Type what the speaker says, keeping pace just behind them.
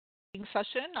exciting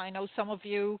session. I know some of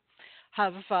you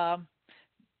have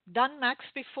done Max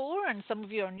before, and some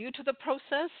of you are new to the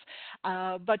process,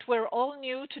 but we're all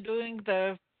new to doing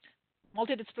the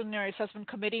multidisciplinary assessment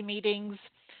committee meetings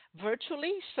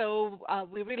virtually. So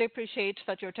we really appreciate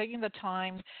that you're taking the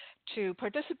time to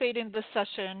participate in this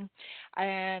session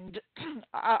and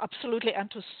absolutely and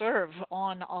to serve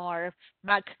on our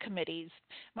MAC committees.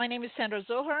 My name is Sandra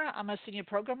Zohar. I'm a senior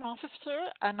program officer,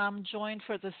 and I'm joined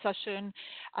for this session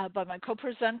by my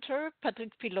co-presenter,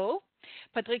 Patrick Pilot.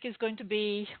 Patrick is going to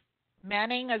be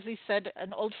manning, as he said,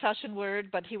 an old-fashioned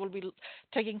word, but he will be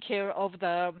taking care of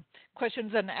the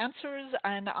questions and answers,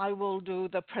 and I will do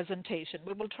the presentation.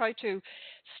 We will try to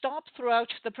stop throughout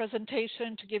the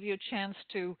presentation to give you a chance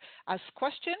to ask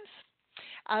questions,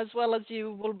 as well as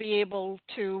you will be able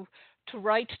to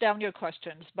write down your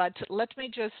questions. But let me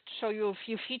just show you a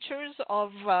few features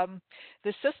of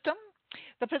the system.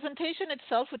 The presentation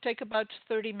itself would take about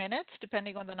 30 minutes,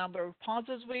 depending on the number of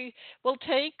pauses we will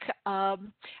take.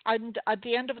 And at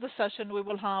the end of the session, we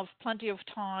will have plenty of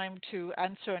time to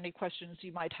answer any questions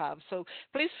you might have. So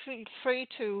please feel free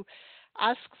to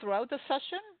ask throughout the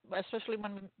session, especially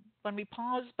when we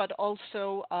pause, but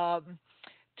also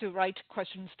to write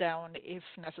questions down if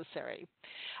necessary.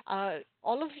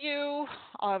 All of you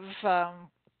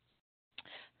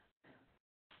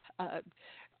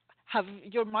have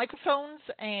your microphones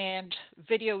and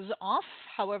videos off.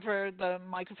 However, the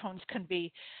microphones can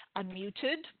be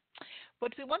unmuted.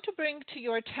 What we want to bring to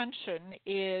your attention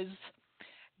is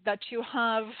that you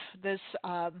have this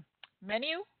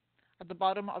menu at the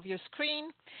bottom of your screen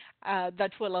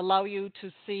that will allow you to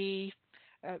see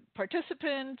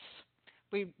participants.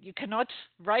 You cannot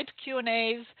write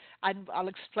Q&As, and I'll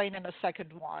explain in a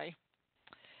second why.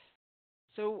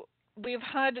 So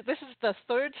this is the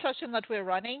third session that we're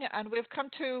running, and we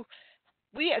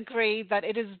agree that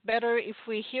it is better if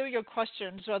we hear your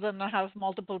questions rather than have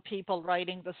multiple people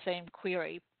writing the same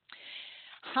query.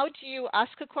 How do you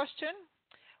ask a question?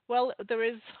 Well, there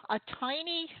is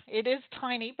it is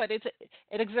tiny, but it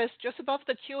exists just above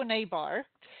the Q&A bar.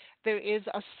 There is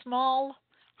a small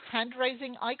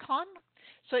hand-raising icon.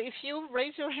 So if you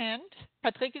raise your hand,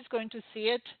 Patrick is going to see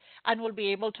it and will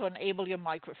be able to enable your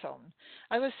microphone.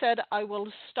 As I said, I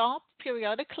will stop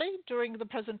periodically during the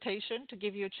presentation to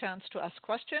give you a chance to ask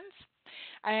questions.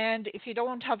 And if you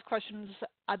don't have questions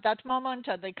at that moment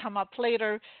and they come up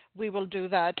later, we will do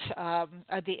that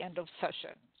at the end of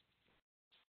session.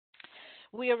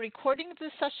 We are recording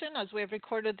this session as we have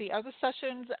recorded the other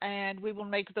sessions, and we will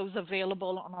make those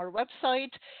available on our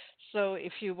website. So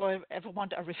if you ever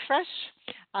want a refresh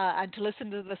and to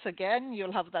listen to this again,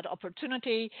 you'll have that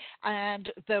opportunity. And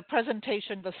the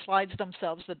presentation, the slides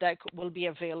themselves, the deck will be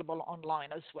available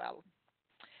online as well.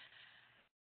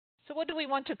 So what do we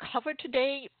want to cover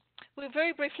today? We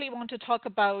very briefly want to talk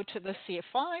about the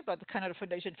CFI, about the Canada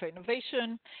Foundation for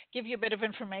Innovation, give you a bit of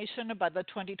information about the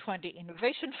 2020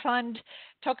 Innovation Fund,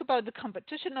 talk about the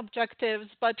competition objectives,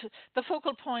 but the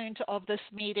focal point of this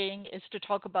meeting is to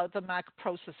talk about the MAC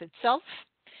process itself.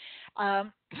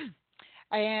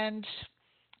 And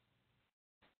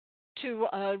to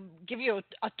give you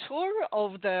a tour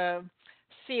of the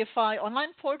CFI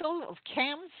online portal of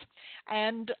CAMS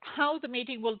and how the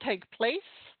meeting will take place.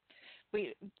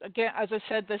 Again, as I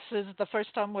said, this is the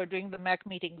first time we're doing the MAC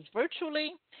meetings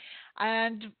virtually,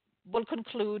 and we'll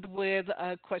conclude with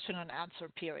a question and answer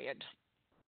period.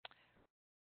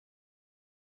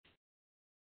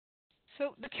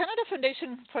 So the Canada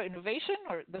Foundation for Innovation,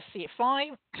 or the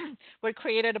CFI, were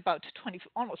created about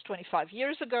almost 25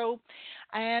 years ago.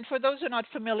 And for those who are not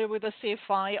familiar with the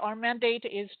CFI, our mandate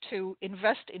is to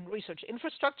invest in research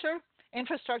infrastructure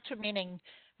meaning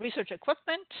research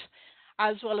equipment,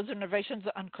 as well as innovations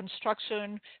and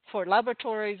construction for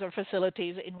laboratories or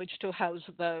facilities in which to house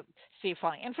the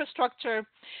CFI infrastructure.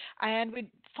 And we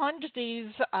fund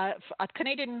these at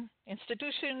Canadian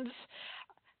institutions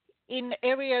in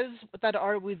areas that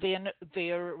are within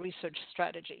their research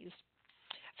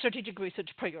strategic research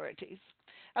priorities.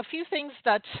 A few things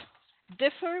that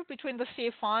differ between the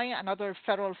CFI and other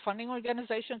federal funding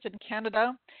organizations in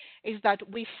Canada is that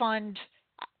we fund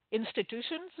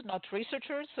institutions, not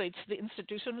researchers, so it's the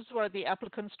institutions who are the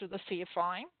applicants to the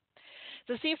CFI.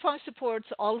 The CFI supports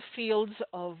all fields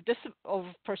of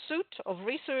pursuit of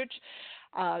research,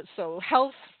 so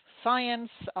health, science,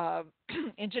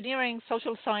 engineering,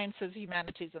 social sciences,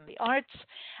 humanities, and the arts.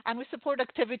 And we support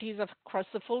activities across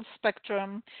the full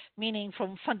spectrum, meaning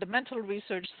from fundamental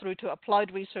research through to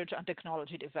applied research and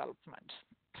technology development.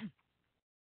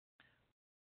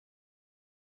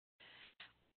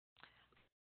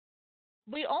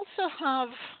 We also have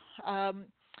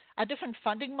a different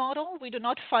funding model. We do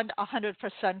not fund 100%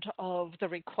 of the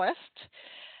request.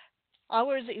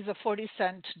 Ours is a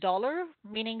 40-cent dollar,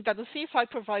 meaning that the CFI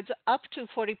provides up to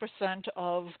 40%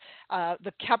 of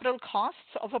the capital costs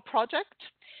of a project,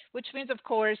 which means, of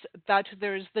course, that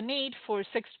there's the need for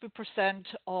 60%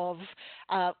 of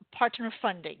partner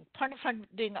funding. Partner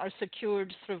funding are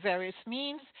secured through various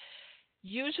means,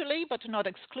 usually, but not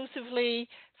exclusively,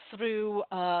 through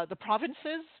the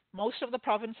provinces. Most of the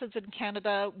provinces in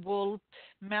Canada will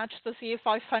match the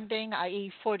CFI funding, i.e.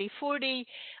 40-40,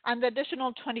 and the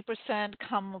additional 20%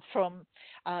 come from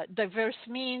diverse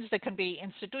means. They can be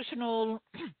institutional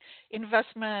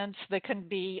investments, they can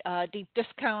be deep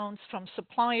discounts from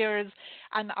suppliers,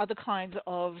 and other kinds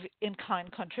of in-kind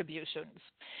contributions.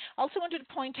 I also wanted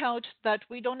to point out that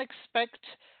we don't expect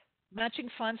matching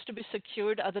funds to be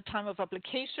secured at the time of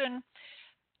application.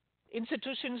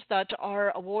 Institutions that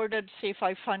are awarded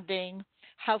CFI funding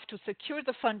have to secure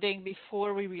the funding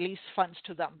before we release funds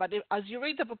to them. But as you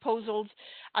read the proposals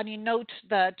and you note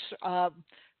that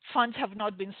funds have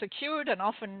not been secured and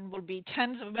often will be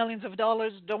tens of millions of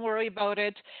dollars, don't worry about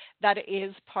it. That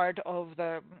is part of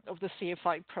the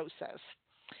CFI process.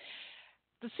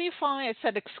 The CFI, I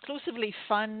said, exclusively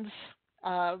funds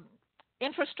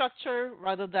infrastructure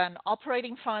rather than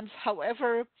operating funds.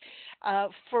 However,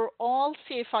 for all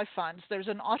CFI funds, there's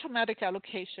an automatic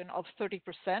allocation of 30%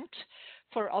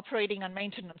 for operating and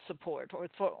maintenance support, or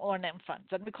for O&M funds.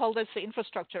 And we call this the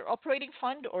Infrastructure Operating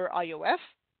Fund, or IOF.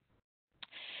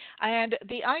 And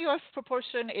the IOF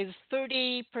proportion is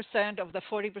 30% of the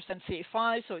 40%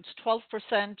 CFI, so it's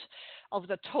 12% of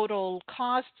the total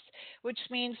costs, which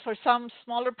means for some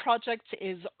smaller projects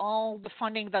is all the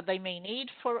funding that they may need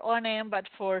for O&M, but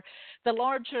for the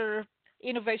larger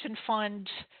Innovation Fund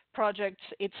projects,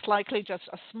 it's likely just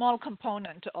a small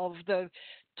component of the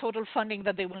total funding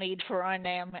that they will need for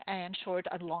O&M and short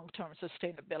and long-term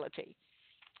sustainability.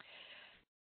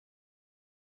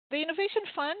 The Innovation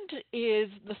Fund is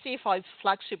the CFI's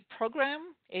flagship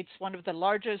program. It's one of the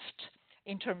largest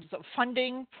in terms of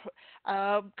funding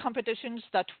competitions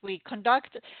that we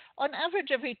conduct on average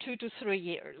every 2 to 3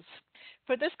 years.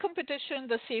 For this competition,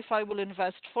 the CFI will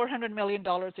invest $400 million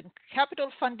in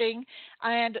capital funding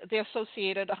and the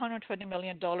associated $120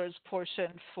 million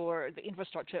portion for the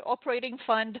Infrastructure Operating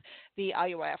Fund, the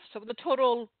IOF. So the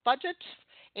total budget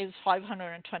is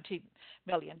 $520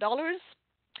 million.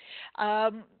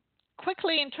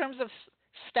 Quickly, in terms of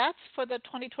stats for the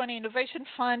 2020 Innovation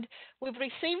Fund, we've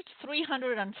received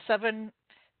 307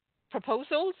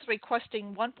 proposals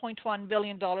requesting $1.1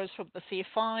 billion from the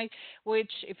CFI,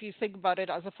 which, if you think about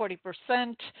it as a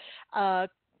 40%,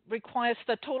 request,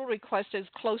 the total request is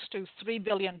close to $3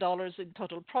 billion in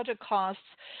total project costs,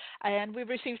 and we've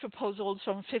received proposals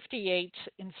from 58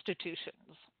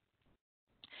 institutions.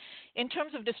 In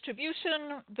terms of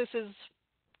distribution, this is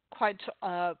quite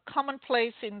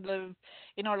commonplace in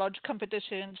our large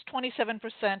competitions. 27%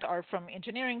 are from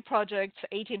engineering projects,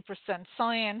 18%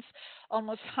 science.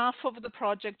 Almost half of the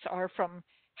projects are from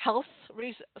health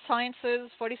sciences,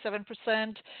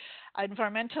 47%.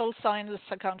 Environmental sciences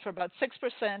account for about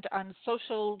 6%, and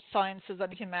social sciences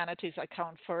and humanities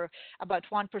account for about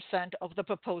 1% of the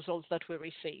proposals that we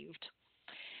received.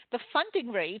 The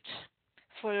funding rate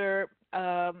for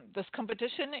this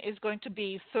competition is going to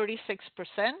be 36%.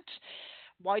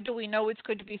 Why do we know it's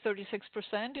going to be 36%?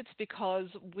 It's because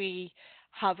we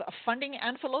have a funding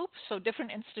envelope, so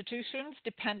different institutions,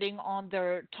 depending on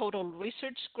their total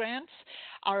research grants,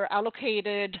 are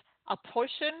allocated a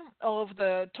portion of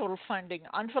the total funding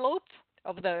envelope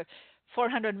of the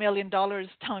 $400 million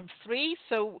times 3.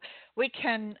 So we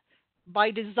can, by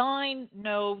design,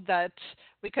 know that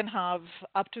we can have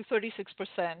up to 36%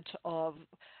 of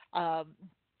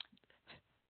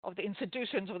the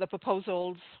institutions of the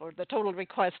proposals or the total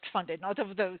request funded, not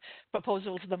of the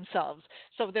proposals themselves.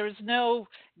 So there is no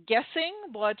guessing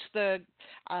what the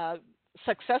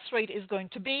success rate is going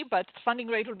to be, but funding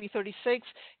rate will be 36.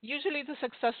 Usually the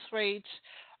success rate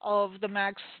of the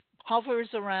max hovers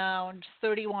around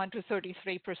 31 to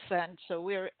 33%. So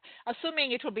we're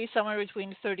assuming it will be somewhere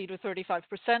between 30 to 35%,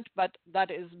 but that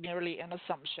is merely an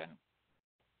assumption.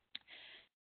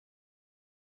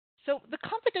 So the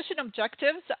competition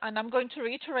objectives, and I'm going to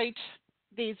reiterate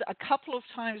these a couple of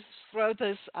times throughout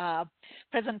this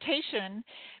presentation,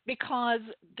 because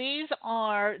these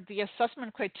are the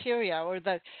assessment criteria, or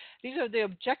these are the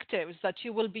objectives that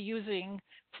you will be using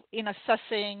in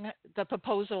assessing the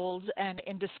proposals and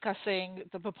in discussing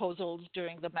the proposals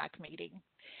during the MAC meeting.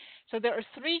 So there are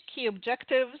 3 key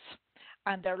objectives.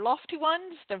 and they're lofty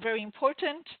ones. They're very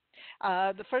important.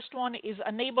 The first one is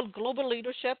enable global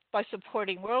leadership by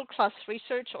supporting world-class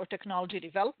research or technology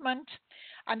development.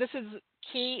 And this is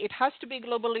key. It has to be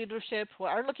global leadership. We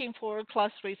are looking for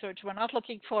world-class research. We're not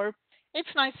looking for it's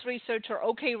nice research or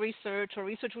okay research or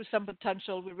research with some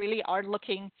potential. We really are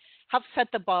looking, have set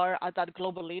the bar at that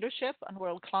global leadership and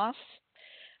world-class.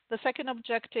 The second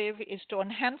objective is to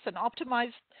enhance and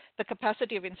optimize the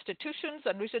capacity of institutions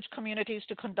and research communities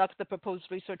to conduct the proposed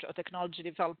research or technology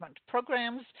development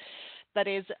programs. That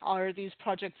is, are these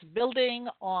projects building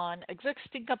on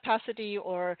existing capacity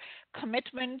or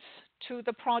commitments to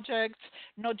the projects,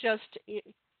 not just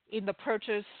in the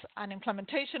purchase and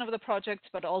implementation of the projects,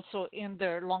 but also in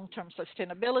their long-term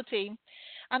sustainability.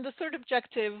 And the third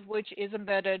objective, which is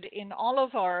embedded in all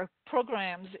of our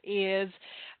programs, is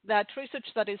that research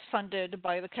that is funded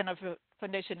by the Canada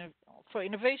Foundation for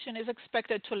Innovation is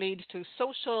expected to lead to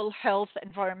social, health,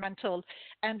 environmental,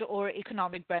 and or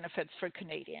economic benefits for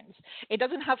Canadians. It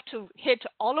doesn't have to hit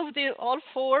all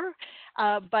four,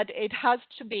 but it has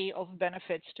to be of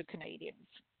benefits to Canadians.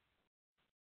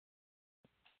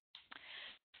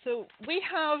 So we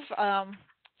have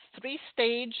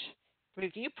three-stage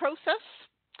review process.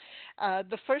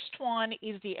 The first one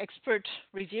is the expert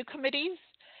review committees.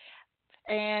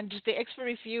 And the expert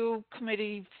review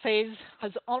committee phase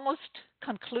has almost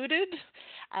concluded.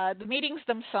 The meetings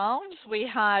themselves, we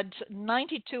had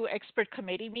 92 expert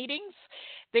committee meetings.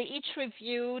 They each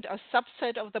reviewed a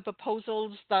subset of the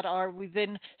proposals that are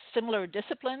within similar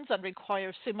disciplines and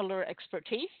require similar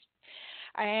expertise.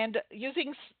 And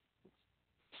using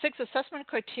 6 assessment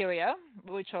criteria,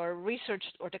 which are research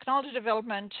or technology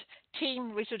development,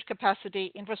 team, research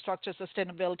capacity, infrastructure,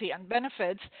 sustainability, and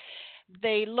benefits,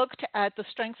 they looked at the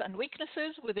strengths and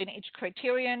weaknesses within each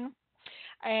criterion,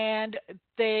 and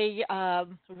they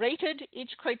rated each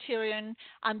criterion,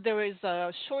 and there is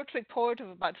a short report of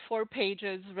about 4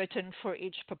 pages written for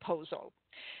each proposal.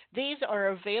 These are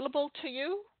available to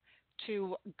you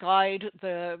to guide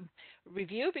the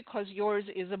review because yours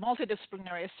is a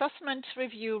multidisciplinary assessment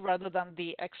review rather than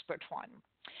the expert one.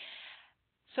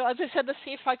 So as I said, the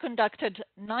CFI conducted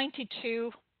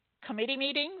 92 committee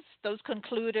meetings. Those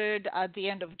concluded at the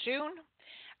end of June,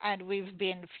 and we've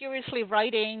been furiously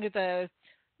writing the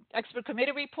expert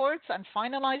committee reports and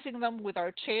finalizing them with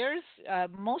our chairs.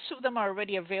 Most of them are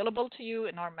already available to you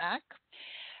in our MAC.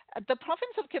 The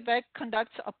province of Quebec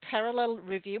conducts a parallel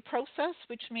review process,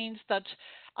 which means that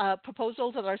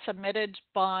proposals that are submitted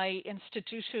by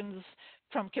institutions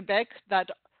from Quebec that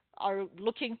are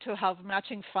looking to have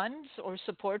matching funds or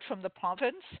support from the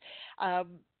province,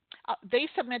 they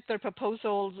submit their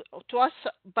proposals to us,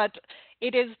 but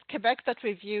it is Quebec that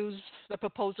reviews the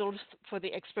proposals for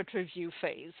the expert review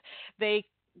phase. They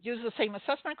use the same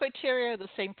assessment criteria, the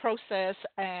same process,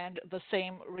 and the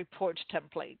same report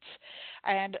templates.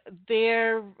 And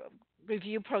their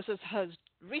review process has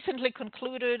recently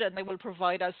concluded, and they will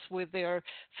provide us with their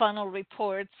final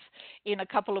reports in a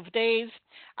couple of days.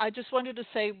 I just wanted to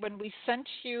say, when we sent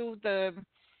you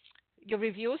your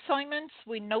review assignments,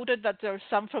 we noted that there are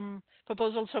some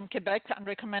proposals from Quebec and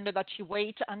recommended that you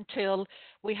wait until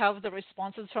we have the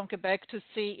responses from Quebec to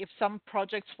see if some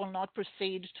projects will not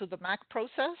proceed to the MAC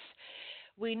process.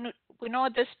 We know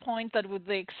at this point that with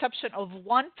the exception of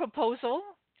one proposal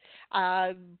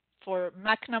for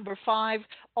MAC number 5,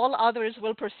 all others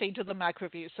will proceed to the MAC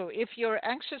review. So if you're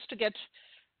anxious to get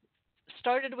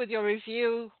started with your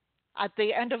review at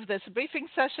the end of this briefing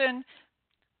session,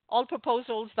 all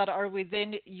proposals that are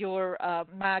within your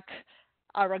MAC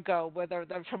are a go, whether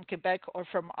they're from Quebec or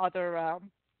from other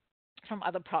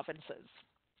provinces.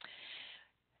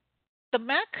 The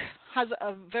MAC has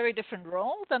a very different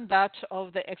role than that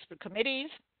of the expert committees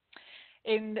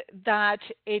in that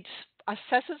it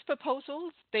assesses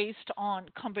proposals based on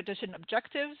competition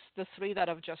objectives, the 3 that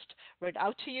I've just read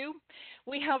out to you.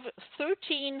 We have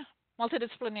 13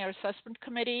 multidisciplinary assessment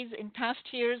committees. In past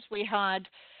years, we had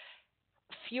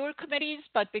fewer committees,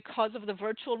 but because of the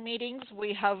virtual meetings,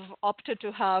 we have opted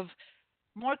to have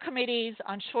more committees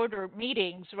and shorter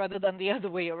meetings rather than the other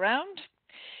way around.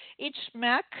 Each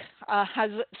MAC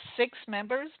has 6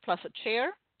 members plus a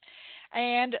chair,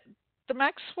 and the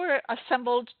MACs were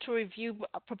assembled to review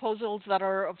proposals that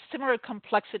are of similar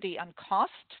complexity and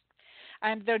cost,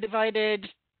 and they're divided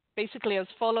basically as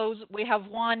follows. We have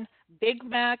one big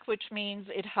MAC, which means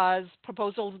it has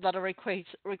proposals that are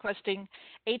requesting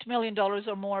 $8 million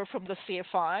or more from the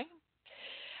CFI.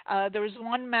 There is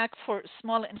one MAC for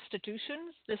small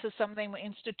institutions. This is something we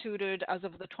instituted as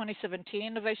of the 2017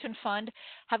 Innovation Fund,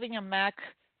 having a MAC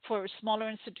for smaller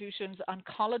institutions and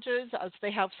colleges, as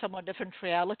they have somewhat different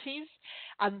realities.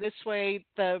 And this way,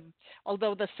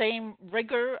 although the same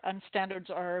rigor and standards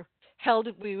are held,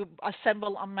 we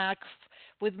assemble a MAC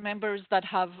with members that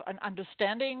have an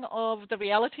understanding of the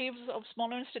realities of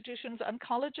smaller institutions and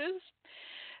colleges.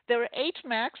 There are 8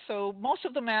 MACs, so most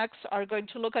of the MACs are going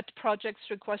to look at projects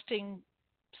requesting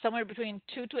somewhere between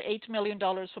 $2 to $8 million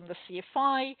from the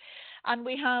CFI, and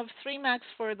we have 3 MACs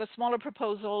for the smaller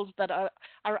proposals that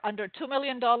are under $2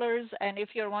 million. And if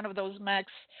you're one of those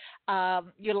MACs,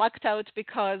 you lucked out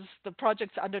because the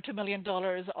projects under $2 million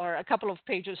are a couple of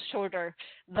pages shorter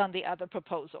than the other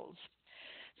proposals.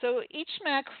 So each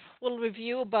MAC will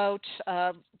review about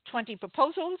 20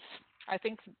 proposals. I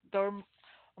think they're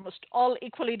almost all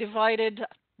equally divided,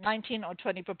 19 or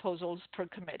 20 proposals per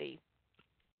committee.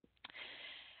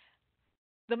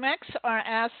 The MACs are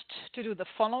asked to do the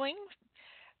following.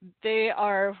 They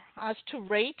are asked to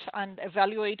rate and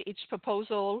evaluate each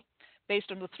proposal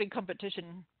based on the 3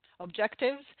 competition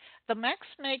objectives. The MACs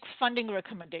make funding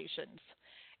recommendations.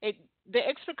 The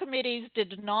expert committees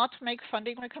did not make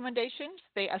funding recommendations.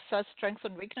 They assess strengths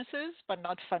and weaknesses, but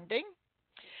not funding.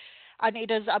 And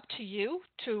it is up to you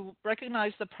to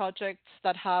recognize the projects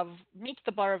that meet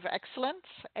the bar of excellence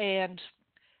and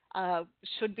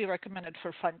should be recommended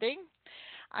for funding.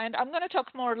 And I'm going to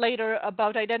talk more later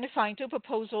about identifying 2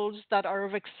 proposals that are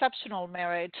of exceptional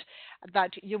merit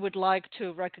that you would like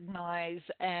to recognize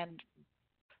and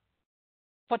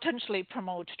potentially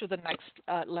promote to the next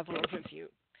level of review.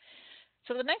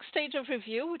 So the next stage of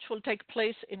review, which will take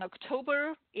place in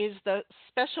October, is the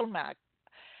special MAC.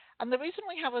 And the reason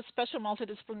we have a special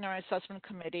multidisciplinary assessment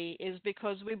committee is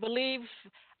because we believe,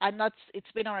 and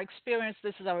it's been our experience,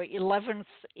 this is our 11th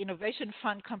Innovation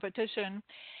Fund competition,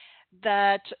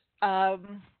 that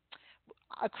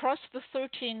across the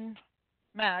 13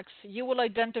 MACs, you will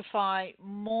identify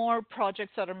more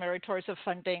projects that are meritorious of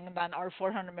funding than our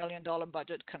 $400 million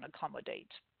budget can accommodate.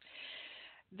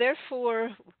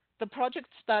 Therefore, the projects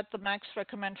that the MACs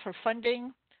recommend for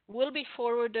funding will be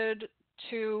forwarded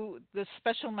to the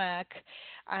special MAC,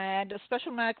 and the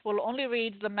special MAC will only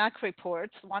read the MAC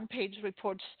reports, 1-page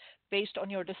reports based on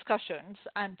your discussions,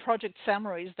 and project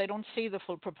summaries. They don't see the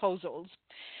full proposals.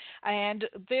 And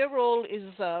their role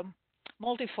is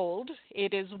multifold.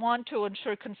 It is, 1, to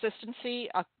ensure consistency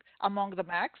among the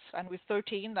MACs, and with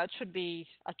 13, that should be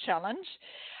a challenge,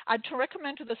 and to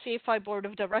recommend to the CFI Board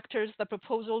of Directors the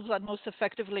proposals that most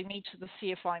effectively meet the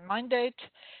CFI mandate,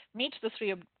 meet the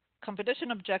 3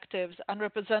 competition objectives, and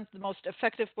represent the most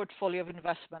effective portfolio of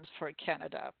investments for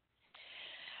Canada.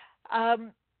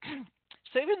 So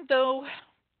even though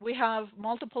we have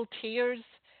multiple tiers,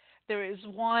 there is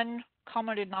one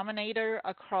common denominator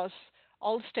across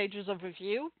all stages of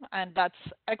review, and that's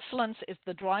excellence is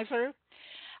the driver.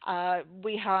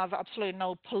 We have absolutely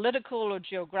no political or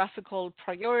geographical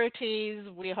priorities.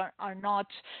 We are not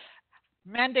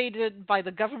mandated by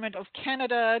the government of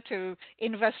Canada to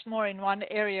invest more in one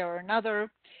area or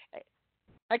another.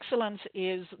 Excellence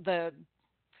is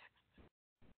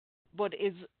what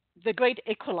is the great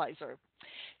equalizer.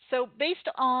 So based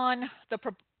on the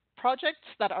projects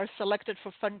that are selected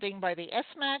for funding by the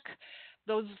SMAC,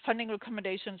 those funding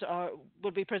recommendations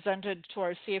will be presented to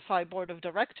our CFI Board of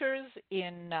Directors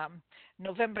in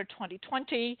November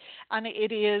 2020, and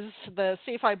it is the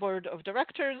CFI Board of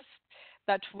Directors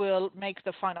that will make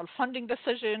the final funding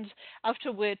decisions,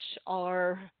 after which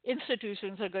our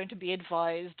institutions are going to be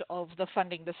advised of the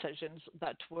funding decisions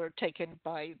that were taken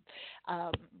by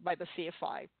the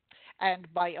CFI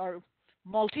and by our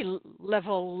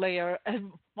multi-layered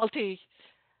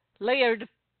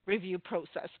review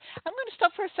process. I'm going to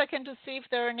stop for a second to see if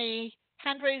there are any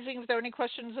hand raising, if there are any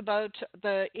questions about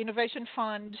the Innovation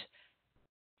Fund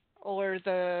or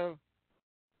the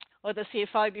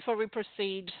CFI before we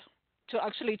proceed to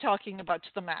actually talking about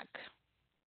the MAC.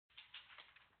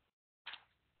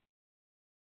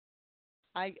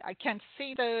 I can't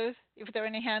see if there are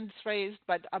any hands raised,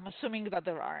 but I'm assuming that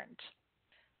there aren't.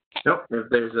 Okay. No, if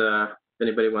there's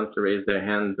anybody wants to raise their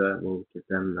hand, we'll give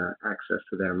them access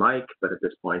to their mic. But at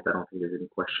this point, I don't think there's any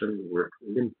question. We're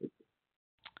limited. Does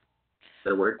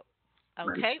that work?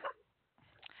 Okay.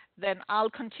 Then I'll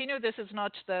continue. This is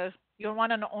not your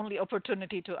one and only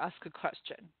opportunity to ask a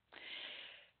question.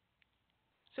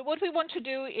 So what we want to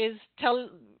do is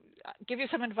give you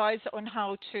some advice on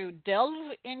how to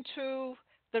delve into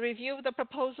the review of the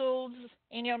proposals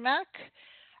in your MAC,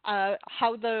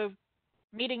 how the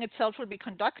meeting itself will be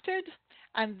conducted,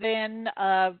 and then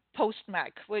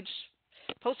post-MAC, which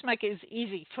post-MAC is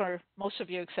easy for most of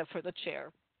you except for the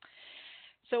chair.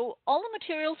 So all the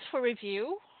materials for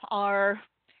review are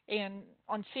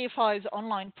on CFI's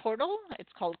online portal. It's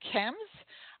called CAMS.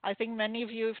 I think many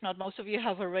of you, if not most of you,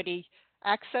 have already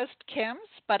accessed CAMS,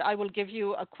 but I will give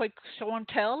you a quick show and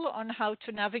tell on how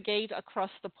to navigate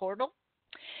across the portal.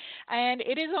 And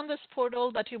it is on this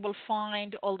portal that you will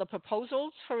find all the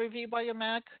proposals for review by your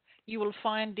MAC. You will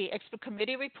find the expert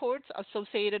committee reports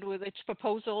associated with each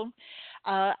proposal,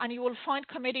 and you will find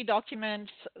committee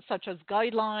documents such as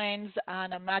guidelines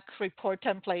and a MAC report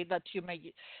template that you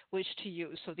may wish to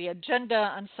use. So the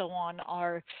agenda and so on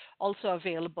are also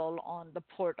available on the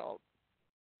portal.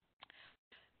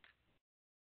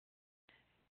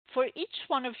 For each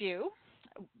one of you,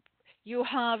 you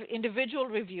have individual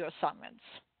review assignments.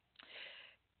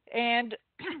 And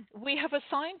we have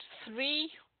assigned three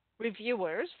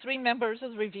members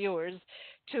as reviewers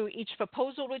to each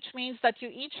proposal, which means that you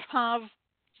each have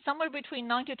somewhere between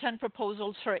 9 to 10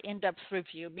 proposals for in-depth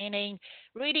review, meaning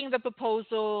reading the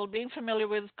proposal, being familiar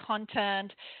with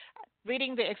content,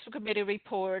 reading the expert committee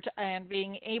report, and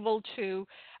being able to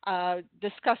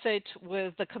discuss it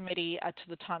with the committee at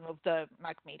the time of the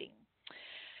MAC meeting.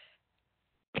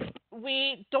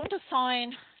 We don't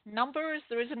assign numbers.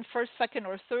 There isn't first, second,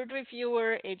 or third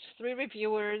reviewer. It's 3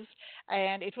 reviewers,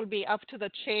 and it will be up to the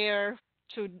chair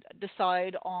to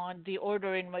decide on the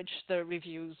order in which the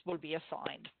reviews will be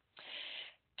assigned.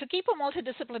 To keep a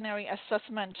multidisciplinary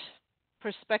assessment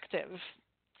perspective,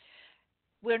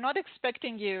 we're not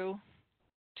expecting you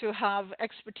to have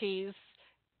expertise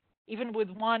even with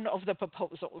one of the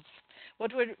proposals.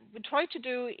 What we try to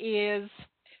do is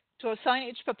to assign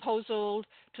each proposal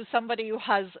to somebody who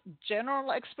has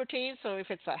general expertise. So if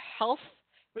it's a health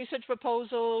research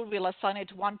proposal, we'll assign it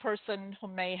to one person who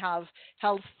may have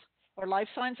health or life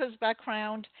sciences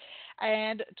background,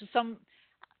 and to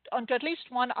at least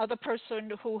one other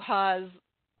person who has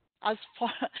as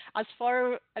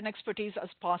far an expertise as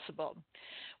possible.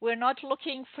 We're not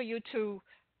looking for you to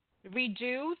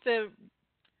redo the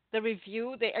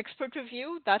review, the expert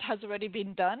review. That has already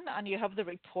been done, and you have the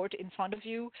report in front of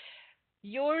you.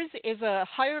 Yours is a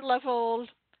higher level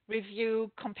review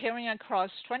comparing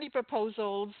across 20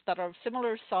 proposals that are of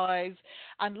similar size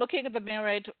and looking at the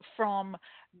merit from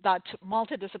that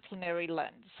multidisciplinary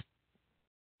lens.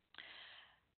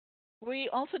 We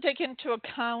also take into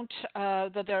account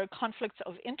that there are conflicts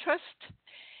of interest.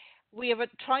 We have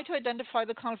tried to identify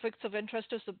the conflicts of interest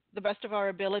to the best of our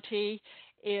ability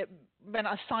when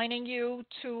assigning you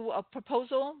to a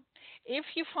proposal. If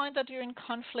you find that you're in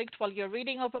conflict while you're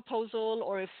reading a proposal,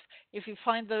 or if you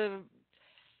find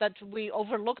that we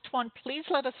overlooked one, please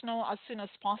let us know as soon as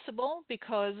possible,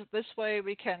 because this way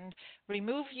we can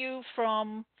remove you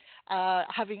from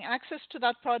having access to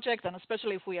that project, and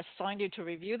especially if we assign you to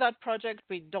review that project,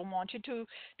 we don't want you to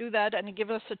do that, and give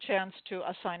us a chance to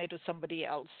assign it to somebody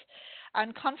else.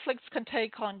 And conflicts can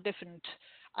take on different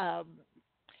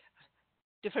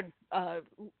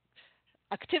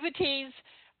activities.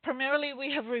 Primarily,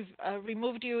 we have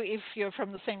removed you if you're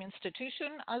from the same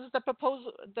institution as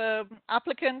the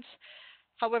applicant.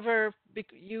 However,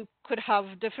 you could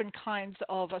have different kinds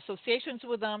of associations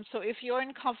with them. So if you're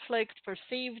in conflict,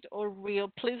 perceived or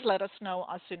real, please let us know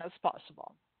as soon as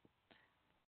possible.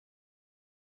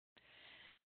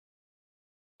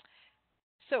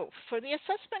 So for the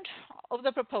assessment of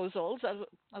the proposals,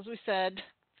 as we said,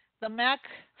 the MAC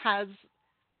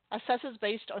assesses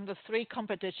based on the 3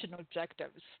 competition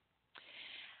objectives.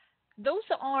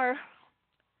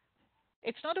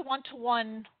 It's not a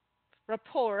one-to-one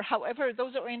rapport. However,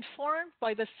 those are informed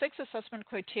by the 6 assessment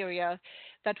criteria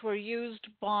that were used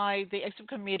by the expert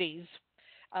committees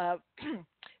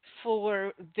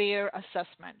for their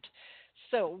assessment.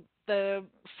 So the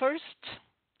first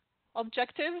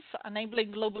objective,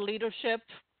 enabling global leadership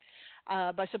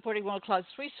by supporting world-class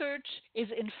research, is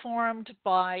informed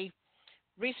by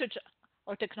research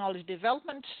or technology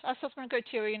development assessment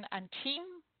criterion and team.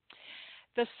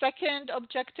 The second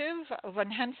objective of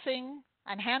enhance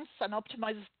and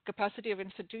optimize capacity of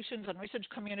institutions and research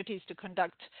communities to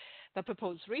conduct the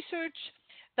proposed research.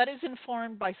 That is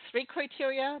informed by 3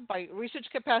 criteria, by research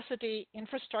capacity,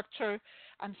 infrastructure,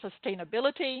 and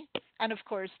sustainability. And of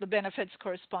course, the benefits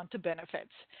correspond to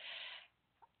benefits.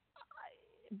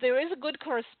 There is a good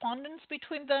correspondence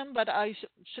between them, but I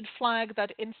should flag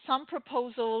that in some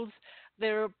proposals,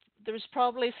 there's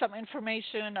probably some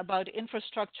information about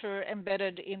infrastructure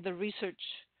embedded in the research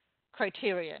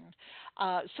criterion.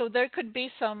 So there could be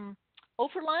some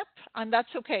overlap, and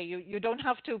that's okay. You don't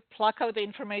have to pluck out the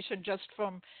information just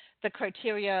from the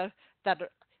criteria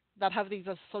that have these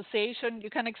associations. You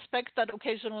can expect that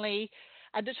occasionally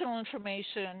additional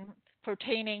information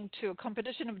pertaining to a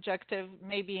competition objective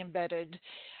may be embedded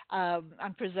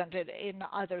and presented in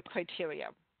other criteria.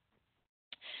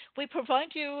 We provide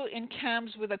you in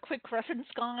CAMS with a quick reference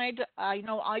guide. I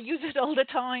know I use it all the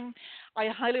time. I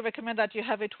highly recommend that you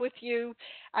have it with you.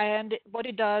 And what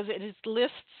it does, it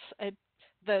lists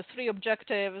the three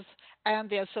objectives and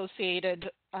the associated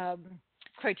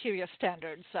criteria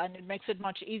standards, and it makes it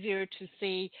much easier to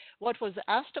see what was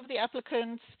asked of the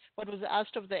applicants, what was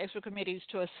asked of the expert committees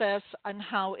to assess, and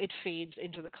how it feeds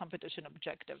into the competition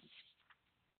objectives.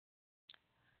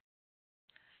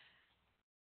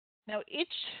 Now,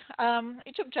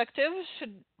 each objective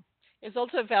is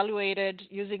also evaluated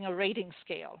using a rating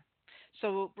scale.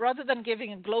 So rather than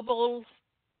giving a global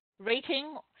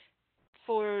rating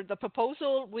for the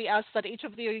proposal, we ask that each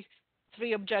of the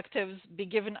three objectives be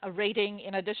given a rating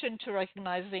in addition to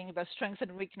recognizing the strengths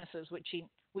and weaknesses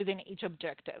within each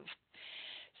objective.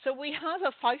 So we have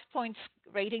a 5-point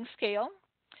rating scale,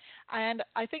 and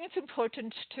I think it's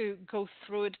important to go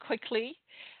through it quickly.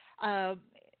 SA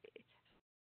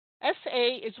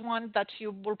is one that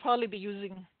you will probably be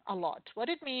using a lot. What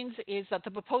it means is that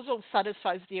the proposal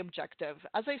satisfies the objective.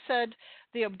 As I said,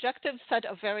 the objective set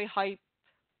a very high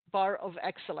bar of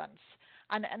excellence.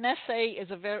 And an SA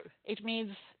it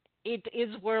means it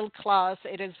is world class,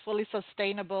 it is fully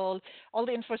sustainable, all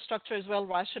the infrastructure is well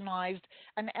rationalized,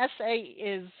 and SA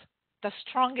is the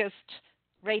strongest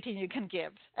rating you can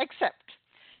give, except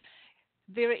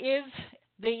there is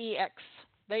the EX.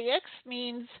 The EX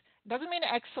doesn't mean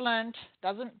excellent,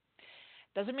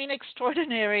 doesn't mean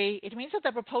extraordinary. It means that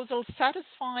the proposal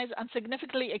satisfies and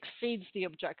significantly exceeds the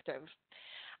objective.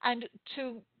 And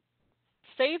to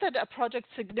say that a project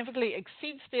significantly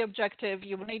exceeds the objective,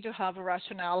 you will need to have a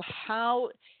rationale how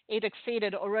it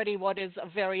exceeded already what is a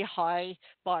very high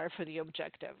bar for the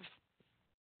objective.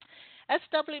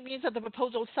 SW means that the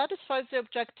proposal satisfies the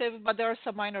objective, but there are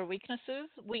some minor weaknesses.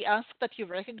 We ask that you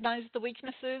recognize the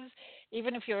weaknesses.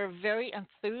 Even if you're very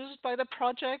enthused by the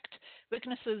project,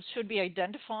 weaknesses should be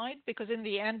identified, because in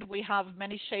the end we have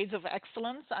many shades of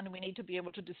excellence and we need to be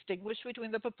able to distinguish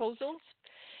between the proposals.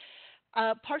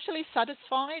 Partially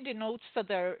satisfied denotes that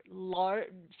there are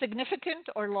significant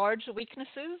or large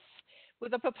weaknesses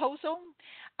with the proposal.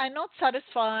 And not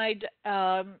satisfied,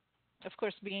 of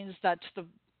course, means that the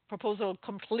proposal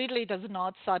completely does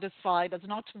not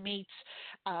meet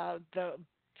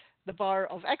the bar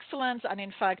of excellence, and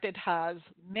in fact it has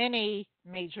many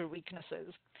major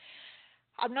weaknesses.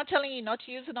 I'm not telling you not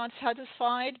to use not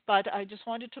satisfied, but I just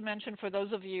wanted to mention for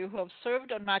those of you who have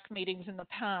served on MAC meetings in the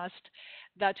past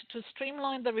that to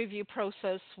streamline the review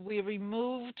process, we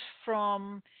removed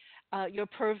from your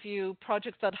purview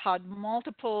projects that had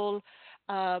multiple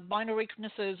minor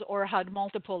weaknesses or had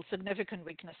multiple significant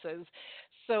weaknesses.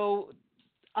 So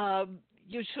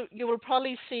you will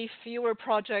probably see fewer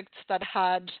projects that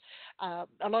had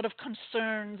a lot of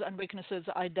concerns and weaknesses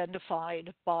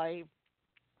identified by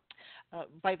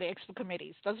the expert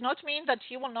committees. Does not mean that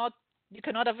you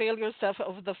cannot avail yourself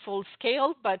of the full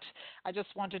scale, but I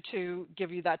just wanted to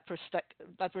give you that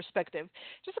perspective.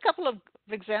 Just a couple of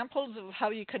examples of how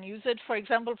you can use it. For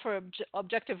example, for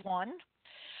Objective 1,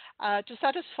 to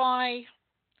satisfy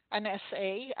an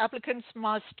SA, applicants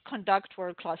must conduct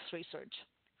world-class research.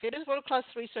 If it is world-class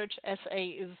research, SA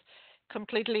is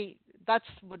completely, that's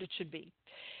what it should be.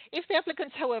 If the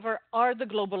applicants, however, are the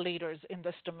global leaders in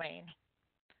this domain,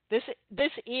 this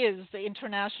is the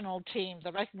international team,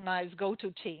 the recognized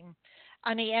go-to team,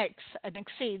 and EX and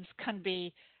exceeds can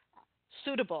be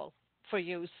suitable for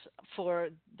use for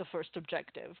the first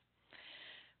objective.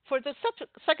 For the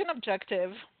second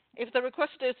objective, if the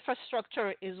requested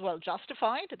infrastructure is well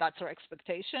justified, that's our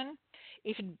expectation.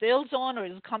 If it builds on or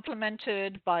is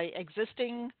complemented by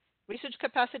existing research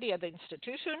capacity at the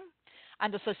institution,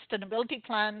 and the sustainability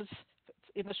plans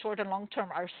in the short and long term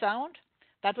are sound,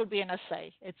 that would be an SA.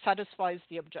 It satisfies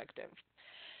the objective.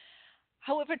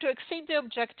 However, to exceed the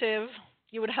objective,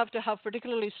 you would have to have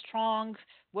particularly strong,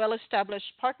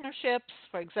 well-established partnerships.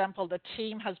 For example, the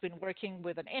team has been working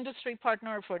with an industry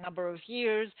partner for a number of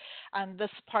years, and this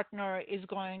partner is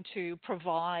going to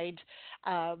provide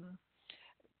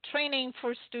training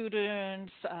for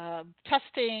students,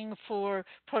 testing for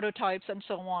prototypes, and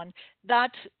so on.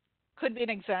 That could be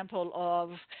an example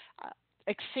of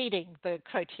exceeding the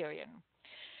criterion.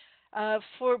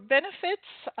 For benefits,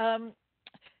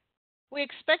 we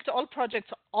expect all projects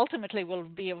ultimately will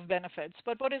be of benefits,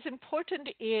 but what is important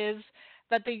is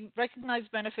that they recognize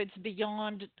benefits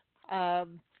beyond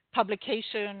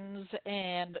publications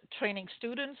and training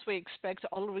students. We expect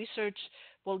all research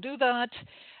will do that,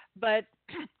 but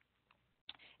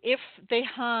if they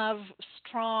have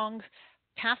strong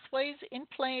pathways in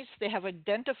place. They have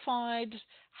identified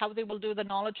how they will do the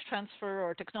knowledge transfer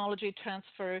or technology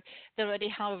transfer. They already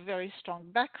have a very strong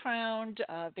background.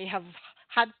 They have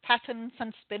had patents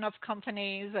and spin-off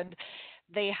companies, and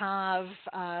they have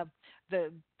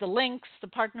the links, the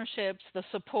partnerships, the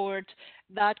support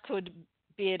that could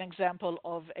be an example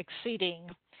of exceeding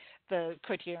the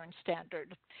criterion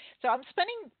standard. So I'm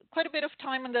spending quite a bit of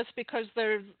time on this because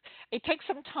it takes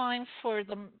some time for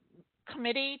the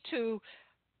committee to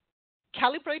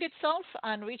calibrate itself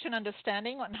and reach an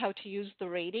understanding on how to use the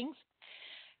ratings.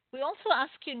 We also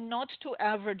ask you not to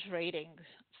average ratings.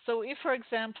 So if, for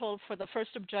example, for the first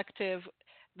objective,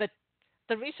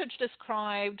 the research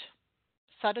described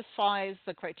satisfies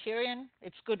the criterion,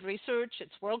 it's good research,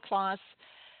 it's world-class,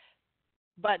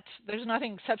 but there's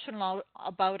nothing exceptional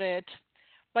about it,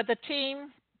 but the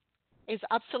team is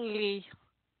absolutely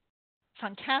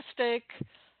fantastic,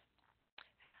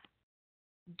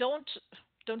 don't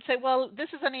say, well, this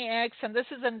is an EX and this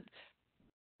is an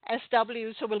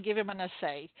SW, so we'll give him an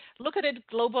SA. Look at it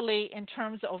globally in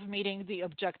terms of meeting the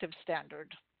objective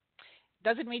standard.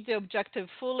 Does it meet the objective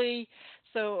fully?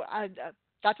 So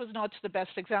that was not the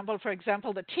best example. For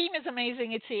example, the team is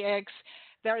amazing, it's EX.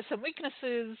 There are some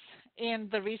weaknesses in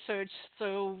the research,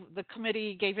 so the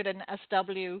committee gave it an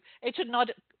SW. It should not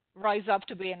rise up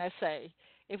to be an SA.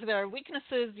 If there are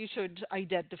weaknesses, you should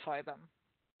identify them.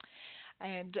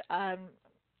 And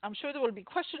I'm sure there will be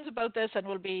questions about this, and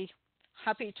we'll be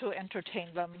happy to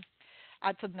entertain them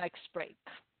at the next break,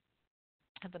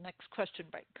 at the next question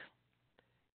break.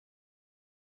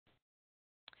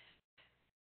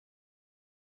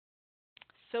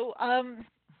 So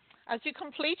as you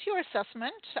complete your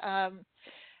assessment,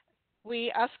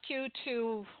 we ask you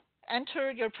to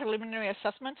enter your preliminary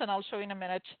assessment, and I'll show you in a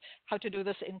minute how to do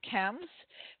this in CAMS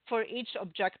for each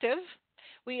objective.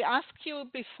 We ask you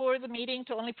before the meeting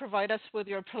to only provide us with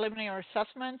your preliminary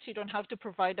assessments. You don't have to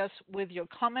provide us with your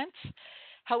comments.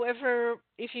 However,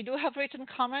 if you do have written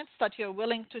comments that you're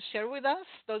willing to share with us,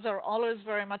 those are always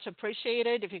very much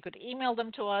appreciated. If you could email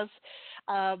them to us,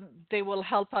 they will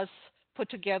help us put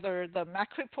together the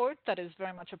MAC report. That is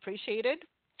very much appreciated.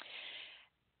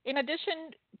 In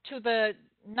addition to the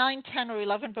 9, 10, or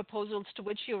 11 proposals to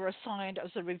which you were assigned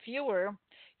as a reviewer,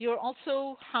 you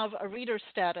also have a reader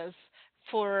status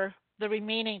for the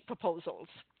remaining proposals.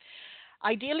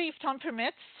 Ideally, if time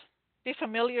permits, be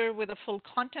familiar with the full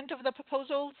content of the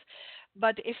proposals,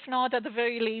 but if not, at the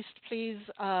very least, please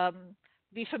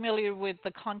be familiar with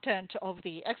the content of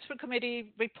the expert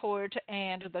committee report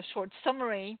and the short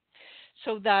summary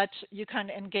so that you can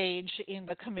engage in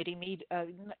the committee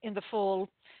in the full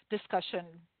discussion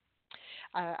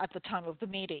at the time of the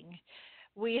meeting.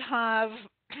 We have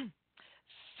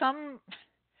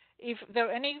if there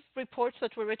are any reports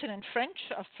that were written in French,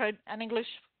 an English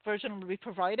version will be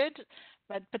provided.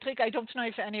 But Patrick, I don't know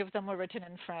if any of them were written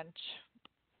in French.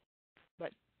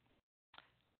 But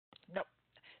no.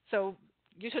 So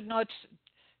you should not,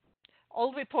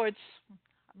 all reports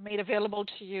made available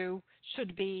to you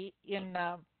should be in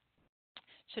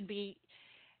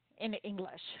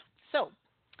English. So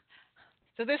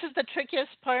this is the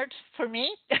trickiest part for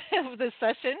me of this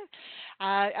session.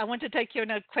 I want to take you on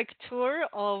a quick tour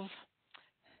of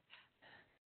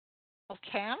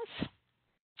CAMS.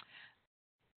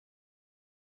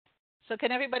 So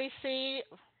can everybody see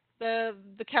the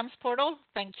CAMS portal?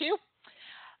 Thank you.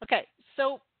 Okay,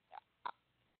 so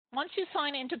once you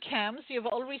sign into CAMS, you've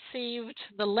all received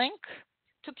the link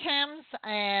to CAMS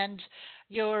and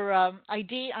your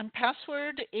ID and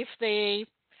password. If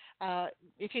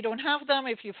you don't have them,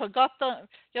 if you forgot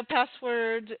your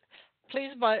password,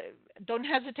 please don't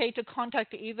hesitate to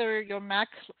contact either your MAC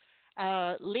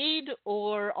lead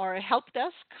or our help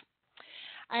desk.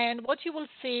 And what you will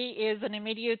see is an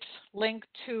immediate link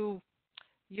to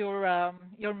your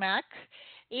MAC.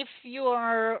 If you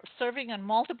are serving on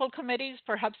multiple committees,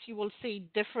 perhaps you will see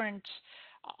different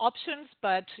options,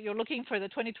 but you're looking for the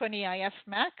 2020 IF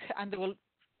MAC, and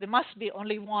there must be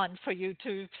only one for you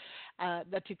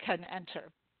that you can enter.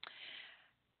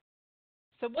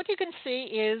 So what you can see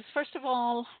is, first of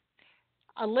all,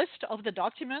 a list of the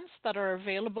documents that are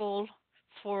available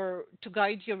to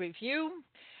guide your review.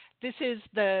 This is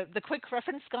the quick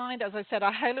reference guide. As I said,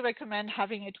 I highly recommend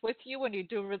having it with you when you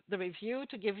do the review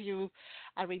to give you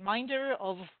a reminder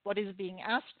of what is being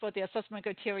asked, what the assessment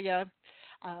criteria,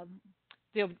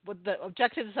 what the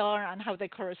objectives are, and how they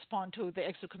correspond to the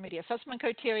expert committee assessment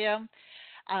criteria,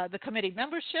 the committee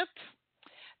membership,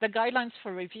 the guidelines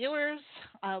for reviewers,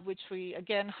 which we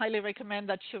again highly recommend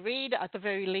that you read, at the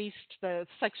very least the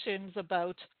sections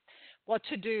about what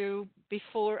to do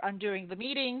before and during the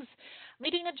meetings,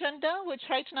 meeting agenda, which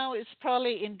right now is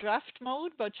probably in draft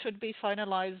mode, but should be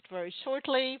finalized very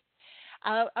shortly.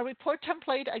 A report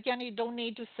template, again, you don't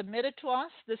need to submit it to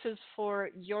us. This is for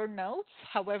your notes.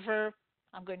 However,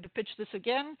 I'm going to pitch this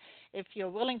again. If you're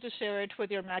willing to share it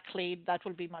with your MAC lead, that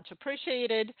will be much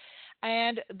appreciated.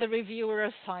 And the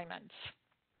reviewer assignments.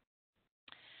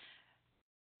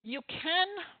 You can,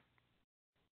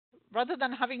 rather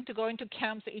than having to go into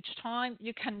CAMS each time,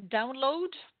 you can download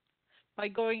by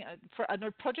going for under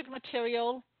project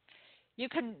material. You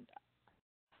can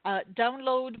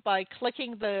download by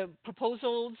clicking the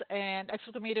proposals and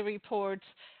expert committee reports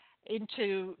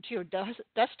into your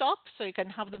desktop, so you can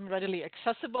have them readily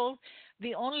accessible.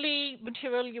 The only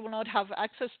material you will not have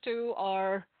access to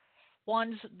are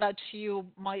ones that you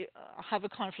might have a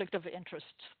conflict of interest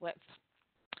with.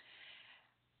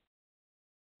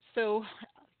 So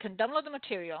you can download the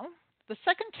material. The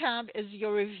second tab is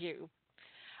your review.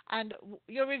 And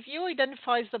your review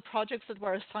identifies the projects that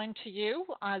were assigned to you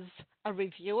as a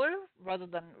reviewer rather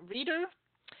than reader.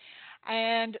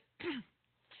 And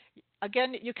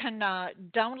again, you can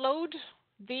download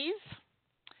these.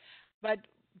 But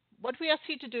what we ask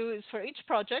you to do is for each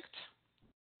project,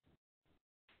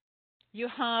 you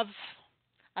have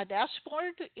a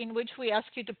dashboard in which we ask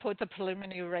you to put the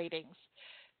preliminary ratings.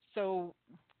 So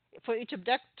for each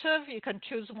objective, you can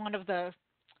choose one of the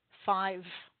 5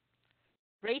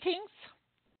 ratings.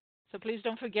 So please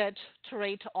don't forget to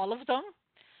rate all of them.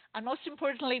 And most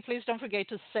importantly, please don't forget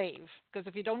to save, because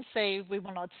if you don't save, we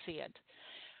will not see it.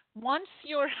 Once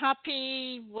you're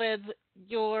happy with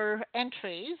your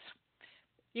entries,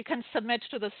 you can submit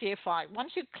to the CFI.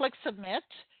 Once you click submit,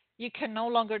 you can no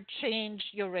longer change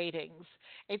your ratings.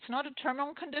 It's not a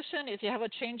terminal condition. If you have a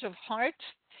change of heart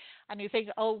and you think,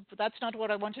 oh, that's not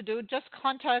what I want to do, just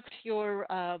contact your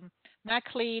MAC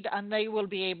lead and they will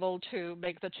be able to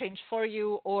make the change for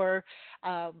you or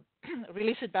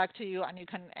release it back to you, and you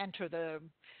can enter the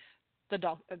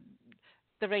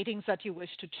ratings that you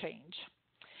wish to change.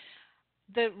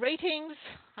 The ratings,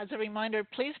 as a reminder,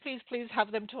 please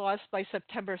have them to us by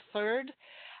September 3rd.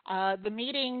 The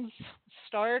meetings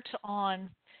start on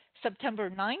September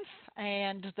 9th,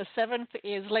 and the 7th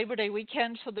is Labor Day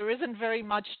weekend, so there isn't very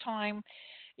much time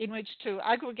in which to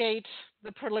aggregate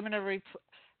the preliminary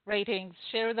ratings,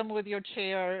 share them with your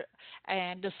chair,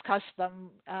 and discuss them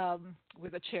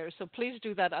with the chair. So please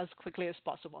do that as quickly as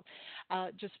possible.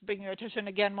 Just bring your attention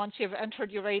again, once you've entered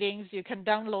your ratings, you can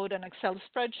download an Excel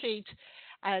spreadsheet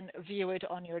and view it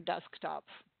on your desktop.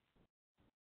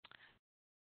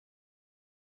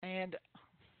 And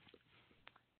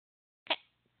okay.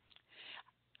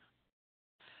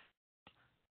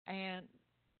 And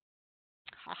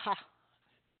haha.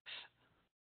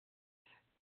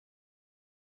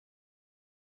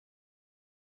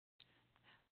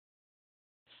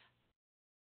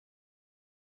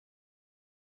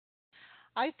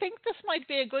 I think this might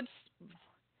be a good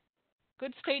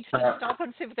stage to stop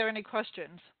and see if there are any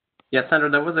questions. Yeah, Sandra,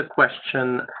 there was a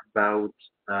question about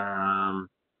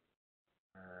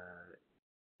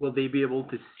will they be able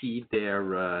to see their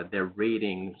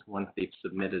ratings once they've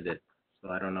submitted it? So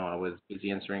I don't know. I was busy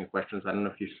answering questions. I don't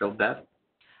know if you showed that.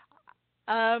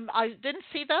 I didn't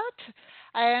see that,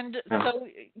 and so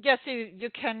yes, you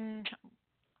can.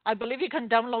 I believe you can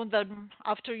download them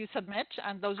after you submit,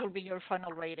 and those will be your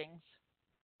final ratings.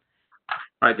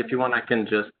 All right, if you want, I can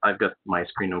just. I've got my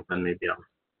screen open. Maybe I'll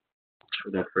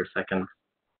show that for a second.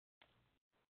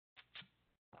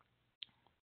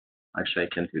 Actually, I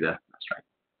can do that. That's right.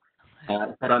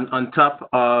 But on top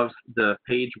of the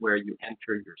page where you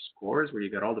enter your scores, where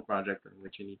you got all the projects in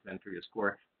which you need to enter your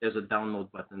score, there's a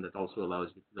download button that also allows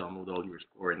you to download all your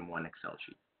score in one Excel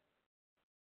sheet.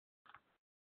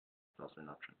 It's also an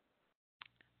option.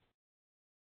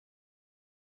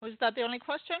 Was that the only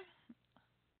question?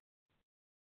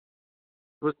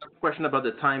 There was a question about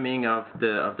the timing of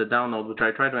the download, which I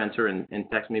tried to answer in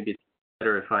text. Maybe it's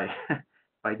better if I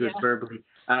if I do it verbally.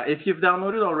 If you've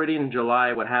downloaded already in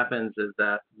July, what happens is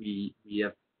that we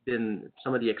have been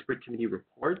some of the expert committee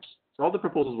reports. So all the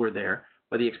proposals were there,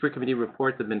 but the expert committee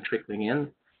reports have been trickling in.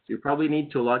 So you probably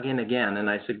need to log in again, and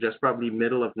I suggest probably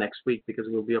middle of next week, because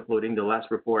we'll be uploading the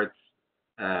last reports,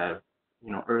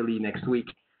 early next week.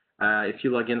 If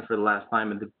you log in for the last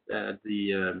time at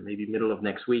the maybe middle of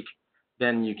next week,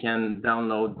 then you can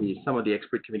download some of the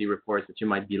expert committee reports that you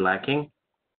might be lacking.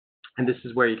 And this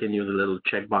is where you can use the little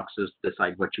check boxes to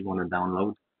decide what you want to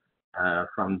download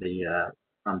from the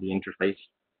interface.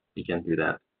 You can do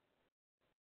that.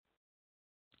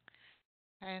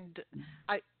 And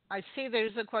I see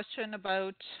there's a question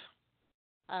about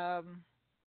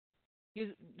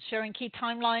you sharing key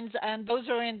timelines, and those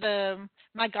are in the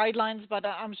MAC guidelines. But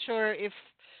I'm sure if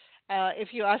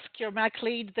you ask your MAC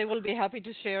lead, they will be happy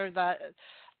to share that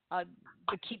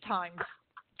the key times,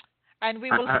 and we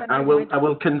will send I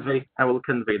will convey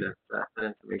that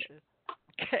information.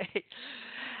 Okay.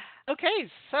 Okay.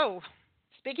 So,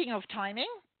 speaking of timing,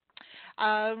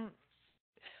 um,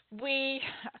 we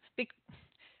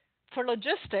for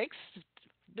logistics,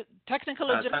 technical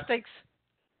logistics.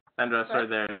 Sandra, sorry,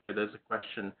 there's a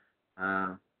question.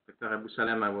 Dr. Abou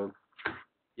Salem, I will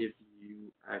give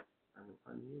you, I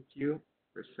will unmute you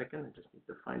for a second. I just need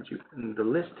to find you in the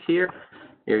list here.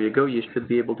 Here you go. You should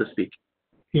be able to speak.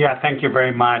 Yeah, thank you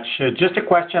very much. Just a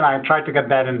question. I tried to get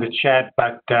that in the chat,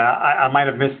 but I might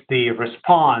have missed the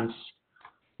response.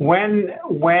 When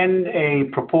a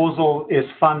proposal is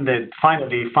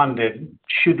finally funded,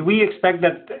 should we expect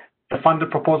that the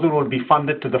funded proposal will be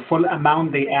funded to the full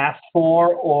amount they asked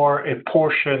for, or a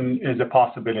portion is a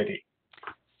possibility?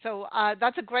 So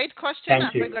that's a great question,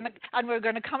 Thank you. We're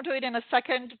gonna come to it in a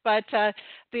second. But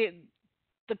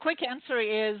the quick answer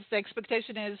is the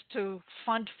expectation is to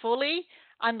fund fully,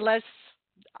 unless,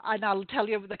 and I'll tell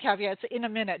you the caveats in a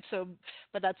minute. So,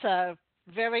 but that's a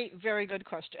very, very good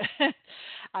question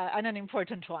and an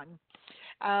important one.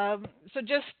 So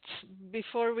just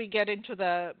before we get into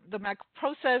the MAC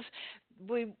process,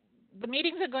 the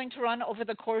meetings are going to run over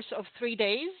the course of 3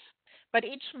 days, but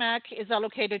each MAC is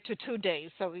allocated to 2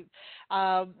 days. So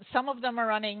some of them are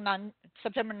running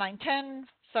September 9-10,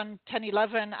 some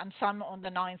 10-11, and some on the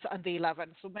 9th and the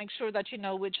 11th. So make sure that you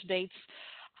know which dates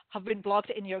have been blocked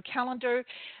in your calendar.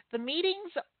 The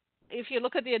meetings, if you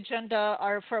look at the agenda,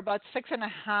 are for about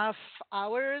 6.5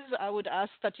 hours. I would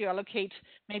ask that you allocate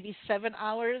maybe 7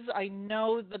 hours. I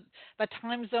know that the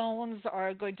time zones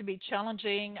are going to be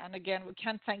challenging, and again, we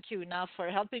can't thank you enough for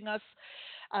helping us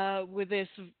with this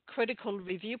critical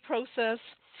review process.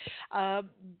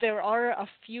 There are a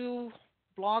few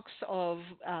blocks of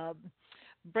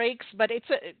breaks, but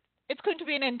it's going to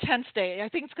be an intense day. I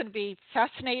think it's going to be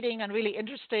fascinating and really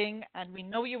interesting, and we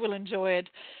know you will enjoy it.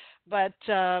 But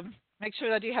make sure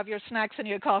that you have your snacks and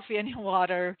your coffee and your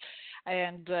water,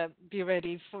 and be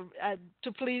ready for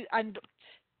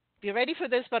be ready for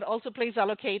this. But also, please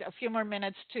allocate a few more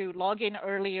minutes to log in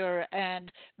earlier,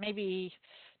 and maybe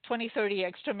 20-30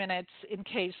 extra minutes in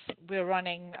case we're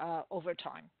running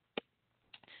overtime.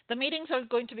 The meetings are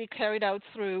going to be carried out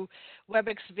through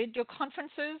WebEx video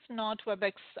conferences, not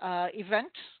WebEx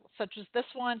event such as this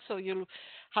one. So you'll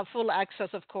have full access,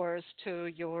 of course, to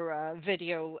your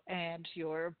video and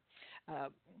your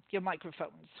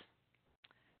microphones.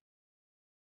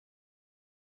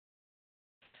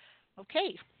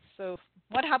 Okay, so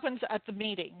what happens at the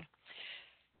meeting?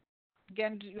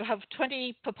 Again, you have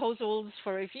 20 proposals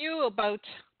for review, about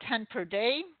 10 per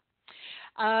day.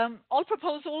 All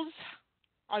proposals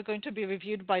are going to be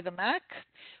reviewed by the MAC.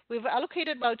 We've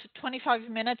allocated about 25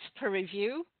 minutes per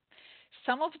review.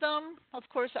 Some of them, of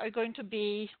course, are going to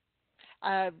be,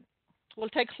 will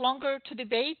take longer to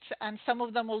debate, and some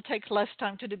of them will take less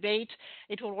time to debate.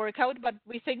 It will work out, but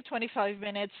we think 25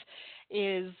 minutes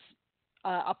is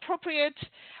appropriate,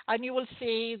 and you will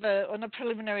see on the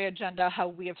preliminary agenda how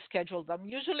we have scheduled them.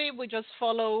 Usually we just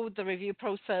follow the review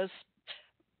process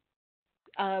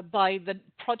by the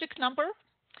project number,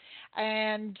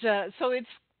 and so it's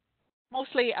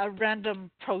mostly a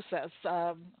random process.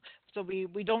 So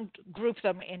we don't group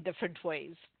them in different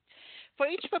ways. For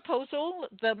each proposal,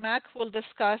 the MAC will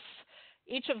discuss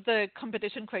each of the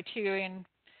competition criterion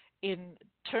in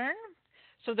turn.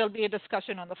 So there'll be a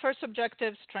discussion on the first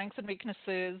objective, strengths and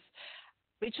weaknesses,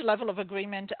 reach a level of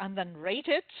agreement, and then rate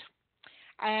it,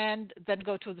 and then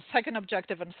go to the second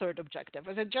objective and third objective.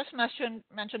 As I just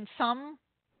mentioned, some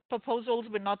proposals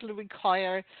will not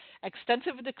require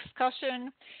extensive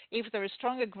discussion. If there is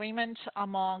strong agreement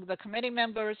among the committee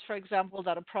members, for example,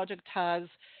 that a project has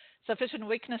sufficient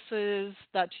weaknesses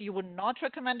that you would not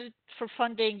recommend it for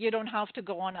funding, you don't have to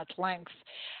go on at length.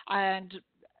 And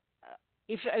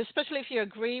especially if you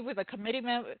agree with the committee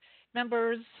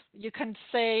members, you can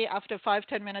say after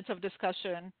 5-10 minutes of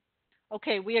discussion,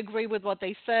 okay, we agree with what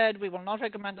they said. We will not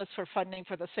recommend this for funding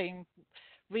for the same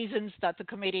reasons that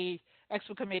the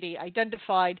expert committee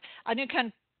identified, and you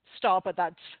can stop at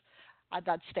that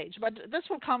stage. But this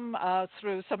will come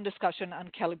through some discussion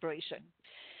and calibration.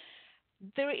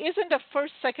 There isn't a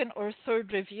first, second, or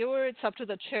third reviewer. It's up to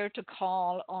the chair to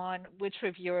call on which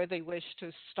reviewer they wish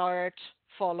to start,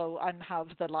 follow, and have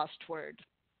the last word.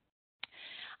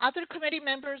 Other committee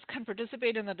members can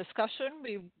participate in the discussion.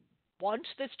 We want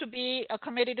this to be a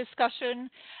committee discussion.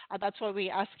 That's why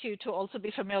we ask you to also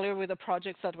be familiar with the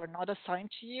projects that were not assigned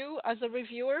to you as a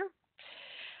reviewer.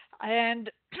 And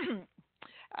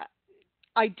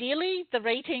ideally, the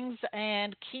ratings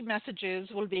and key messages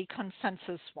will be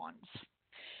consensus ones.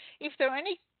 If there are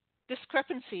any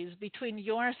discrepancies between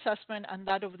your assessment and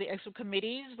that of the expert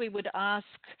committees, we would ask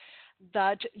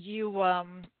that you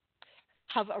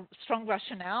have a strong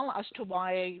rationale as to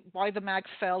why the MAC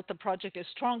felt the project is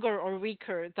stronger or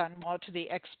weaker than what the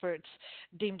experts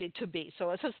deemed it to be. So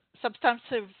a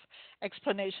substantive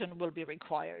explanation will be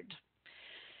required.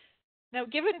 Now,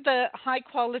 given the high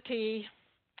quality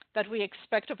that we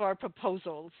expect of our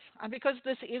proposals, and because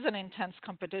this is an intense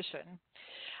competition,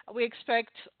 we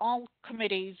expect all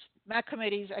committees, MAC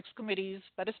committees, X committees,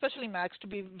 but especially MACs, to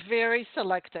be very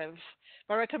selective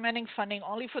by recommending funding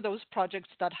only for those projects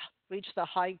that reach the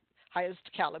highest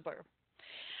caliber.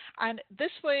 And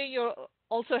this way, you're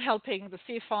also helping the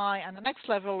CFI and the next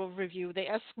level of review, the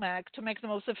SMAC, to make the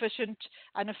most efficient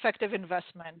and effective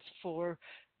investments for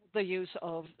the use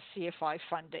of CFI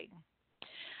funding.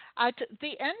 At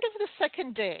the end of the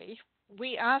second day,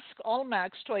 we ask all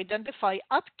MACs to identify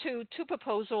up to 2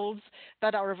 proposals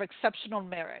that are of exceptional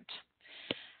merit.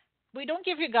 We don't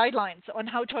give you guidelines on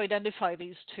how to identify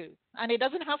these 2, and it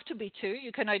doesn't have to be 2.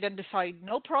 You can identify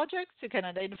no projects, you can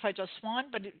identify just 1,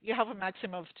 but you have a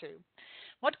maximum of 2.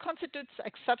 What constitutes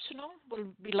exceptional will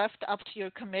be left up to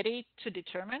your committee to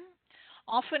determine.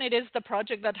 Often it is the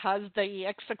project that has the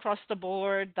X across the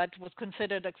board, that was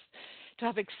considered to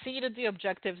have exceeded the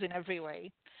objectives in every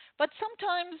way. But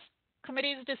sometimes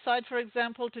committees decide, for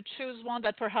example, to choose one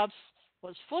that perhaps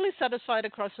was fully satisfied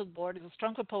across the board, is a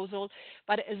strong proposal,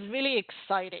 but is really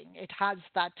exciting. It has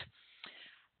that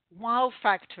wow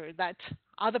factor that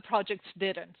other projects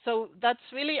didn't. So that's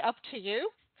really up to you.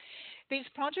 These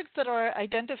projects that are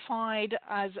identified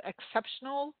as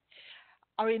exceptional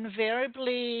are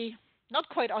invariably, not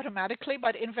quite automatically,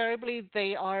 but invariably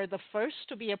they are the first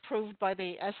to be approved by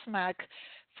the SMAC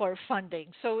for funding.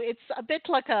 So it's a bit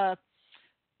like a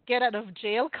get out of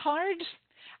jail card.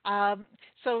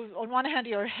 So on one hand,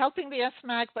 you're helping the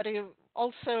SMAC, but you're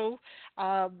also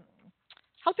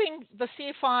helping the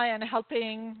CFI and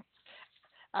helping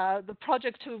the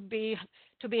project to be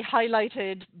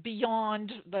highlighted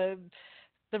beyond the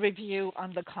review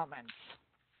and the comments.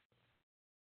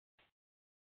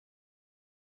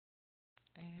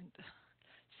 And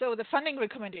so the funding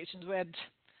recommendations, we had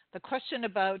the question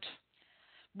about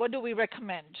what do we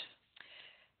recommend.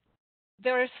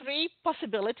 There are 3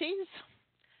 possibilities,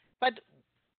 but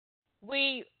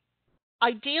we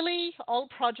ideally all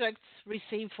projects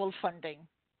receive full funding.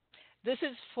 This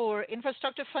is for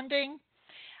infrastructure funding,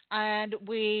 and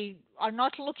we are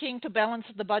not looking to balance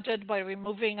the budget by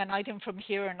removing an item from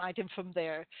here and an item from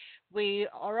there. We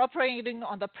are operating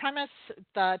on the premise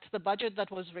that the budget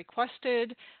that was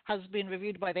requested has been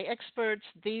reviewed by the experts.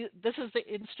 This is the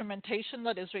instrumentation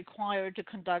that is required to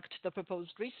conduct the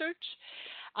proposed research.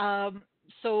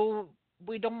 So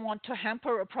we don't want to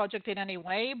hamper a project in any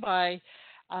way by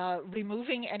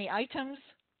removing any items.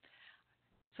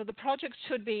 So the project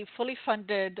should be fully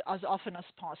funded as often as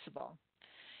possible.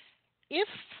 If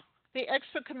the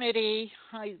expert committee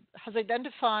has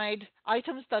identified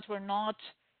items that were not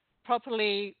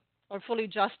properly or fully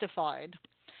justified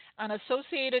and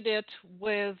associated it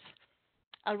with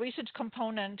a research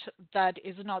component that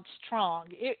is not strong,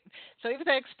 so if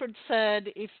the expert said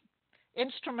if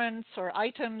instruments or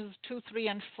items 2, 3,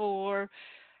 and 4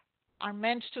 are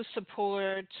meant to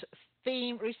support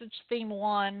research theme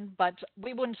 1, but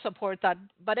we wouldn't support that,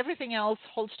 but everything else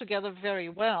holds together very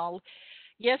well,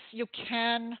 yes, you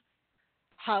can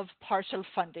have partial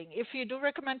funding. If you do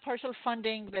recommend partial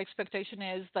funding, the expectation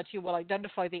is that you will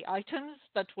identify the items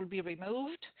that will be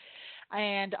removed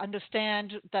and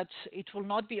understand that it will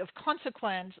not be of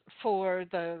consequence for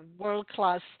the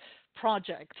world-class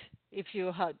project if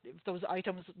those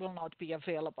items will not be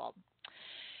available.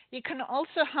 You can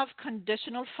also have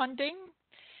conditional funding.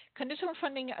 Conditional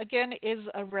funding, again, is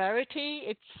a rarity.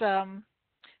 It's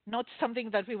not something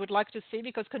that we would like to see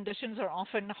because conditions are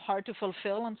often hard to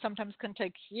fulfill and sometimes can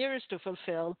take years to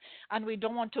fulfill, and we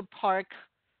don't want to park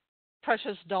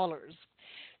precious dollars.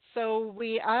 So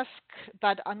we ask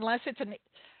that unless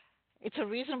it's a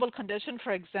reasonable condition,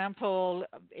 for example,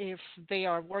 if they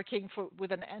are working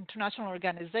with an international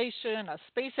organization, a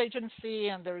space agency,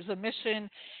 and there is a mission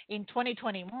in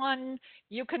 2021,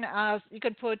 you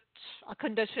can put a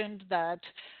condition that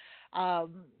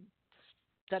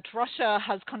that Russia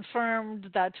has confirmed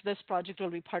that this project will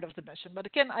be part of the mission. But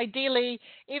again, ideally,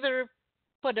 either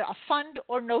put a fund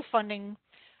or no funding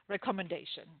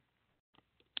recommendation.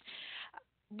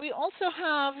 We also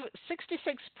have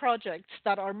 66 projects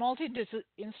that are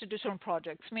multi-institutional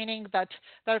projects, meaning that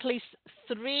there are at least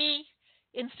 3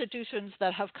 institutions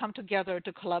that have come together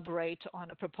to collaborate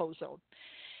on a proposal.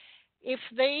 If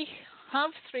they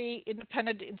have 3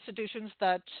 independent institutions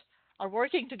that are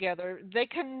working together, they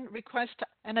can request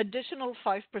an additional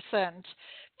 5%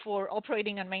 for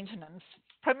operating and maintenance,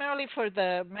 primarily for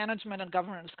the management and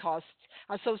governance costs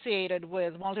associated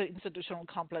with multi-institutional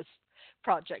complex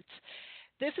projects.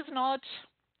 This is not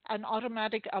an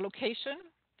automatic allocation.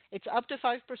 It's up to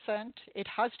 5%. It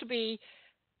has to be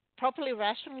properly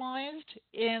rationalized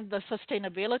in the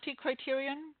sustainability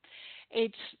criterion.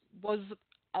 It was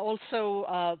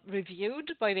also reviewed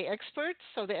by the experts,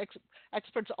 so the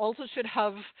experts also should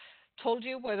have told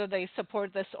you whether they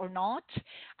support this or not,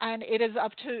 and it is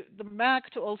up to the MAC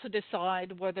to also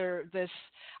decide whether this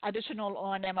additional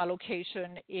O&M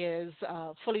allocation is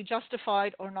fully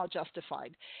justified or not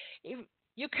justified.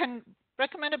 You can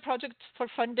recommend a project for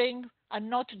funding and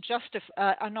not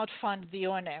fund the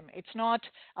O&M. It's not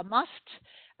a must,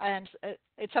 and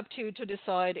it's up to you to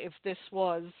decide if this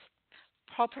was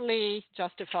properly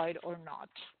justified or not.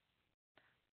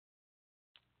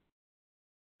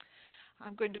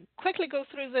 I'm going to quickly go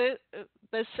through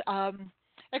this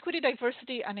equity,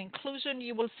 diversity, and inclusion.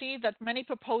 You will see that many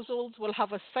proposals will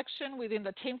have a section within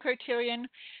the team criterion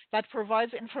that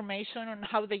provides information on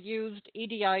how they used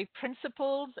EDI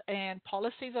principles and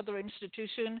policies of their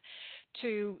institution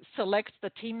to select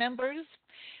the team members.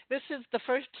 This is the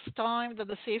first time that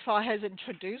the CFI has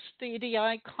introduced the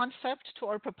EDI concept to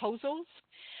our proposals.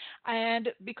 And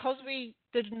because we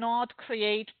did not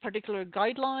create particular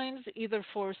guidelines, either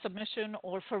for submission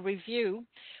or for review,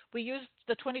 we used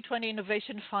the 2020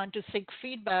 Innovation Fund to seek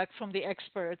feedback from the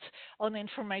experts on the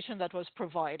information that was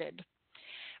provided.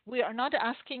 We are not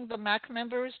asking the MAC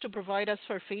members to provide us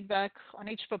for feedback on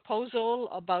each proposal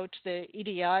about the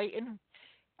EDI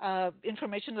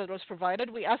information that was provided.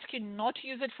 We ask you not to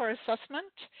use it for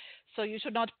assessment, so you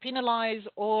should not penalize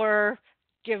or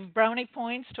give brownie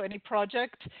points to any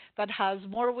project that has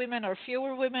more women or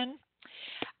fewer women.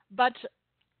 But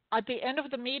at the end of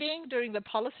the meeting, during the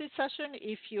policy session,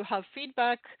 if you have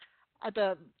feedback at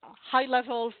a high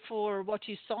level for what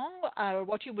you saw or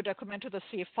what you would recommend to the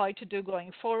CFI to do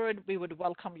going forward, we would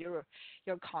welcome your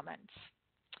comments.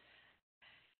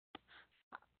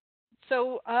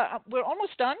 So we're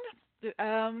almost done.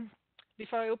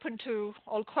 Before I open to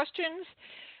all questions,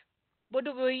 what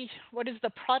is the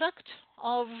product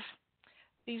of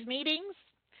these meetings?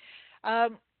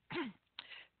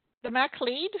 The MAC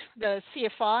lead, the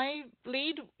CFI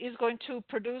lead, is going to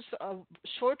produce a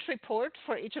short report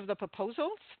for each of the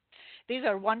proposals. These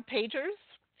are one-pagers,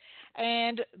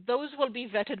 and those will be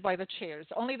vetted by the chairs.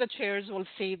 Only the chairs will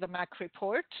see the MAC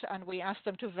report, and we ask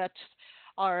them to vet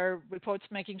our reports,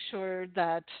 making sure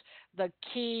that the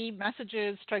key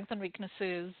messages, strengths, and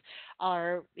weaknesses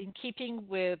are in keeping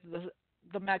with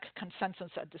the MAC consensus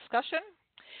at discussion.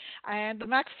 And the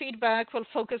MAC feedback will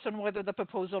focus on whether the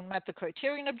proposal met the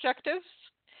criterion objectives.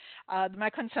 The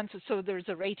MAC consensus, so there's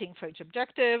a rating for each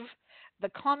objective, the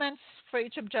comments for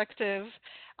each objective,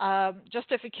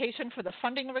 justification for the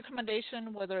funding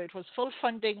recommendation, whether it was full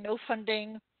funding, no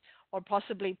funding, or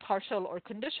possibly partial or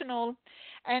conditional,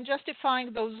 and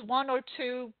justifying those 1 or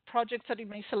 2 projects that you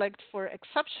may select for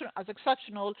as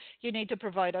exceptional. You need to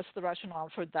provide us the rationale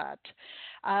for that.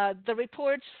 The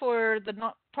reports for the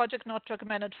project not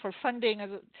recommended for funding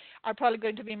are probably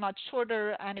going to be much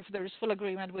shorter, and if there is full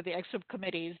agreement with the expert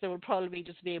committees, there will probably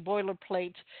just be a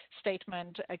boilerplate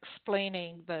statement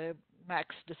explaining the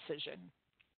MAC's decision.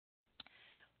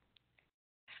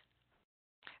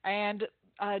 And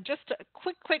just a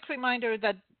quick reminder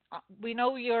that we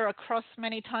know you're across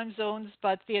many time zones,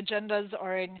 but the agendas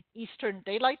are in Eastern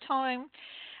Daylight Time,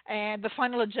 and the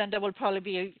final agenda will probably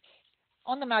be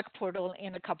on the MAC portal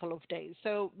in a couple of days.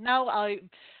 So now I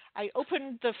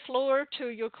open the floor to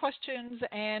your questions,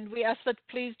 and we ask that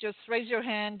please just raise your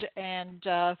hand, and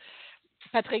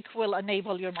Patrick will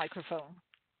enable your microphone.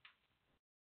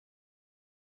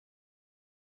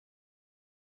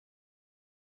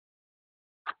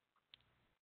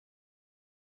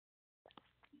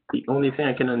 The only thing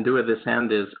I can undo with this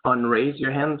hand is unraise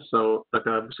your hand. So,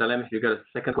 Dr. Abou-Salem, if you got a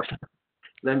second question,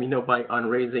 let me know by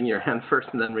unraising your hand first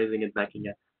and then raising it back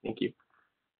again. Thank you.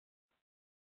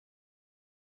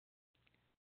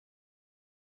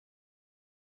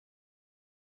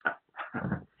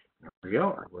 There we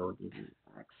go. I will give you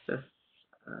access.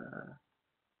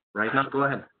 Right now, go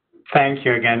ahead. Thank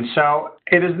you again. So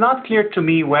it is not clear to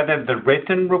me whether the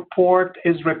written report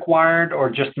is required or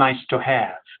just nice to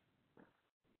have.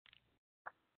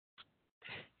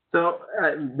 So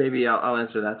maybe I'll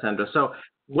answer that, Sandra. So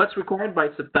what's required by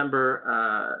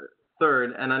September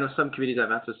 3rd, and I know some committees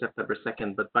have asked for September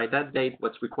 2nd, but by that date,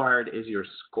 what's required is your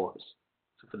scores.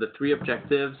 So for the 3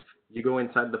 objectives, you go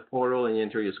inside the portal and you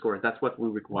enter your scores. That's what we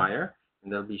require,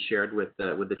 and they'll be shared with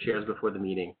the chairs before the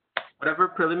meeting. Whatever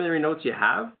preliminary notes you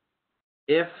have,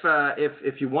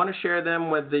 if you want to share them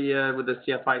with the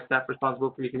CFI staff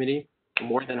responsible for your committee, I'm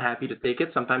more than happy to take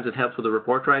it. Sometimes it helps with the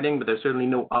report writing, but there's certainly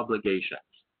no obligation.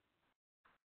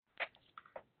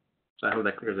 So I hope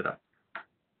that clears it up.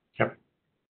 Yep.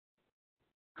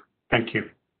 Thank you.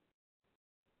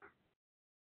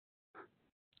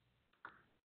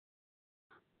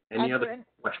 Any other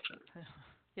questions?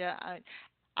 Yeah.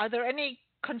 Are there any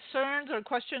concerns or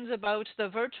questions about the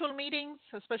virtual meetings,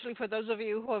 especially for those of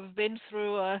you who have been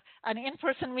through an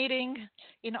in-person meeting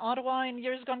in Ottawa in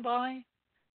years gone by?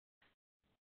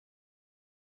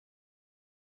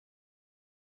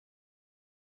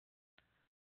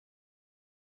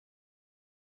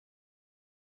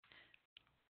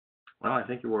 Well, I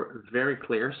think you were very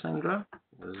clear, Sandra.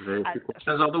 There's very few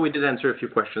questions, although we did answer a few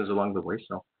questions along the way,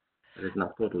 so it is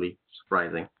not totally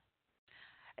surprising.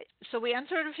 So we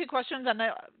answered a few questions, and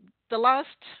the last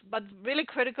but really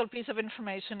critical piece of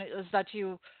information is that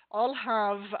you all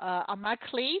have a MAC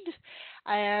lead,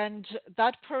 and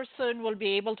that person will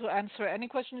be able to answer any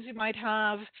questions you might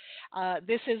have.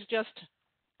 This is just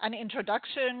an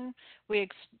introduction. We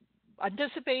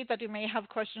anticipate that you may have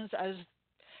questions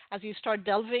as you start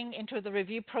delving into the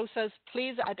review process.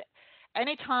 Please, at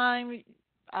any time,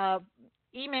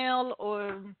 email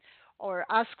or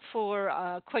ask for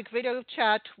a quick video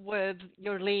chat with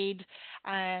your lead.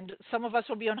 And some of us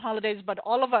will be on holidays, but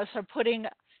all of us are putting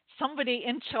somebody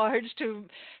in charge to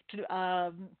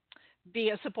be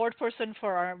a support person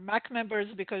for our MAC members,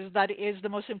 because that is the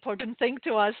most important thing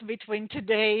to us between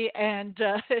today and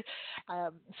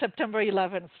September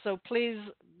 11th. So please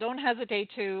don't hesitate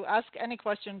to ask any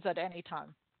questions at any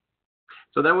time.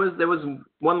 So there was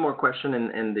one more question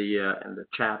in the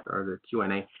chat or the Q&A,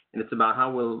 and it's about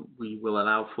how we will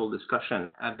allow full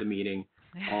discussion at the meeting.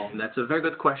 That's a very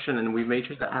good question, and we made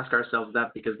sure to ask ourselves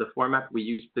that, because the format we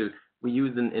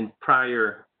used in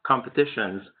prior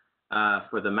competitions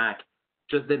for the MAC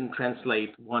just didn't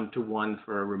translate one-to-one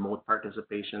for remote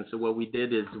participation. So what we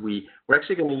did is we're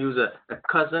actually going to use a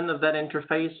cousin of that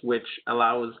interface, which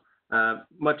allows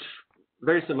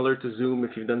very similar to Zoom,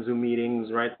 if you've done Zoom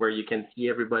meetings, right, where you can see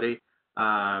everybody.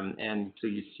 And so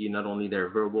you see not only their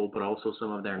verbal, but also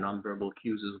some of their nonverbal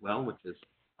cues as well, which is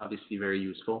obviously very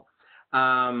useful.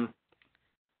 And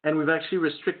we've actually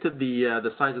restricted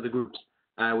the size of the groups.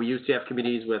 We used to have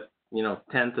committees with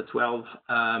 10 to 12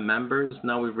 members.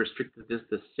 Now we've restricted this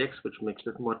to 6, which makes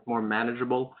it much more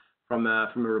manageable from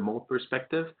a remote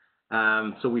perspective.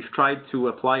 So we've tried to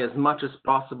apply as much as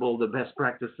possible the best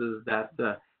practices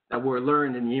that were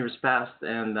learned in years past,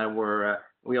 and that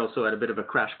we also had a bit of a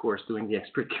crash course doing the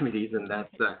expert committees in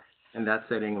that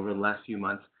setting over the last few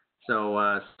months.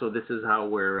 So this is how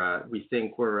we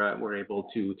think we're able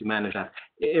to manage that.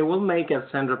 It will make, as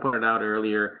Sandra pointed out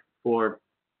earlier, for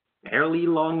fairly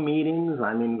long meetings.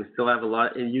 I mean, we still have a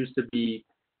lot. It used to be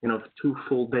 2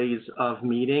 full days of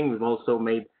meeting. We've also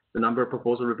made the number of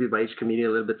proposal reviewed by each committee a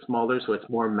little bit smaller, so it's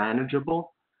more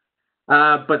manageable.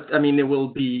 But I mean, it will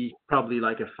be probably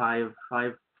like a 5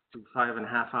 to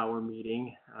 5.5 hour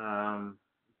meeting,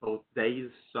 both days.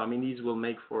 So I mean, these will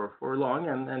make for long,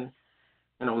 and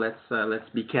let's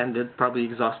be candid, probably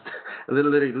a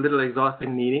little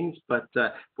exhausting meetings, but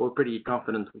we're pretty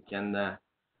confident we can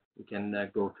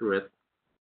go through it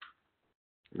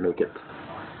and make it.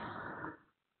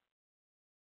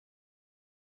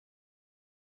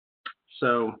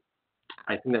 So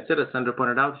I think that's it. As Sandra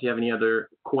pointed out, if you have any other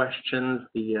questions,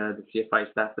 the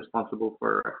CFI staff responsible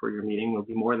for your meeting will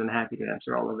be more than happy to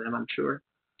answer all of them, I'm sure.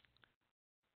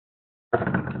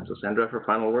 So Sandra, for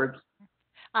final words.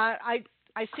 I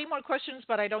see more questions,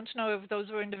 but I don't know if those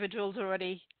were individuals who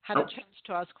already had a chance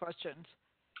to ask questions.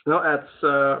 No, that's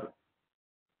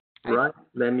right.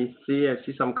 Let me see. I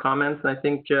see some comments. I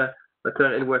think Dr.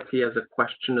 Edwardsy has a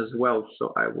question as well,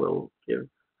 so I will give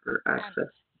her access.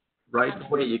 Right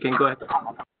away, you can go ahead.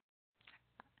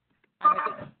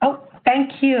 Oh,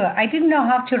 thank you. I didn't know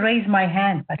how to raise my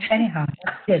hand, but anyhow,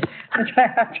 that's good. That's why I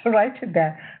have to write it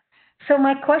there. So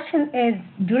my question is,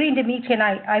 during the meeting,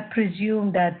 I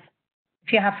presume that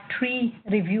if you have 3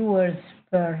 reviewers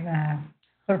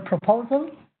per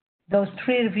proposal, those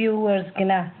 3 reviewers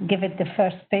gonna give it the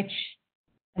first pitch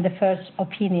and the first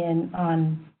opinion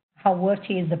on how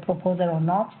worthy is the proposal or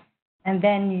not. And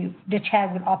then the chair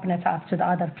will open it up to the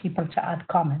other people to add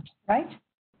comments, right?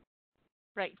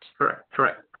 Right.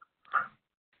 Correct.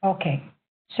 Okay.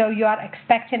 So you are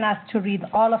expecting us to read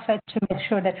all of it to make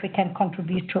sure that we can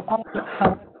contribute to all of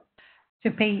it,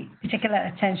 to pay particular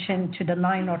attention to the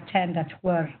 9 or 10 that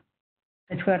were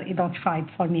identified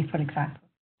for me, for example.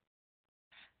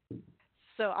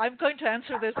 So I'm going to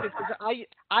answer this because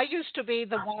I used to be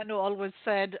the one who always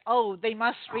said, "Oh, they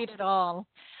must read it all,"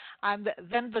 and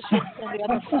then the shift on the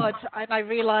other foot, and I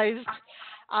realized,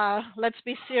 let's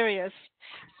be serious.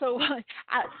 So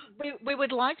we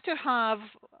would like to have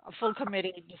a full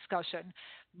committee discussion,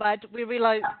 but we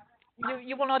realize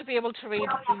you will not be able to read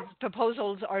these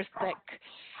proposals are thick.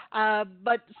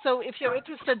 But so if you're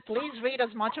interested, please read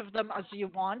as much of them as you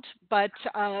want. But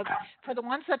for the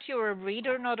ones that you're a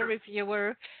reader, not a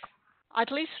reviewer,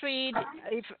 at least read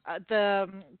if the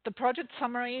project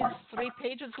summary is 3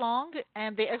 pages long,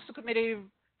 and the EXO committee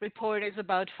report is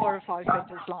about 4 or 5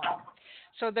 pages long.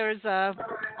 So there's a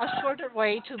shorter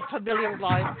way to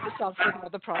familiarize yourself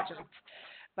with the project.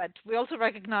 But we also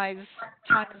recognize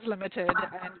time is limited,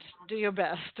 and do your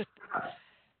best.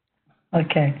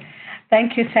 Okay.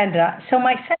 Thank you, Sandra. So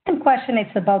my second question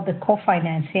is about the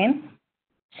co-financing.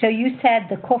 So you said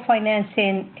the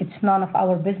co-financing, it's none of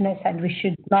our business and we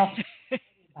should not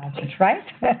about it, right?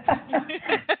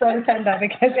 Sorry, Sandra,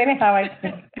 because anyhow I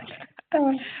think.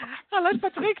 I'll let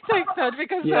Patrick take that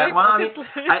because yeah, well,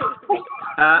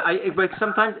 I mean, but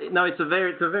sometimes it's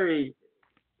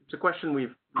a question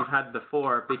we've had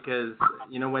before, because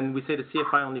when we say the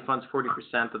CFI only funds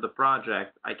 40% of the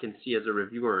project, I can see as a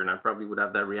reviewer, and I probably would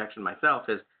have that reaction myself,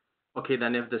 is okay,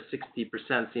 then if the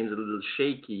 60% seems a little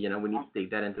shaky, we need to take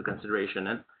that into consideration.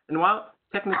 And while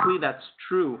technically that's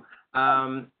true,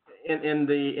 in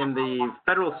the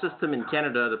federal system in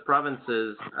Canada, the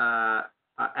provinces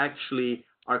actually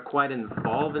are quite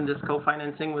involved in this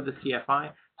co-financing with the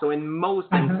CFI. So in most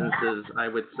instances, I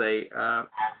would say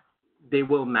they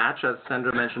will match, as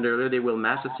Sandra mentioned earlier, they will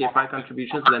match the CFI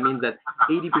contributions. So that means that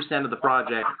 80% of the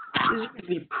project is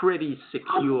usually pretty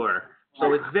secure.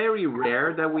 So it's very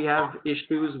rare that we have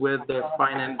issues with the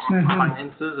finances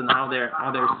and how they're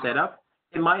set up.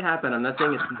 It might happen. I'm not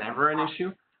saying it's never an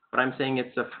issue, but I'm saying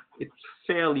it's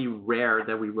fairly rare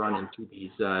that we run into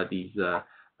these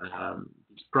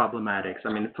problematics. I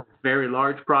mean, for very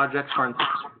large projects, for instance,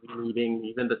 needing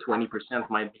even the 20%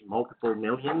 might be multiple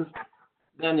millions.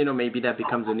 Then maybe that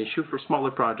becomes an issue. For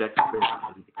smaller projects.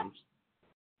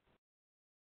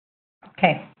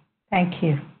 Okay, thank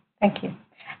you.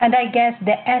 And I guess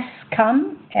the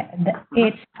SCOM,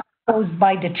 it's proposed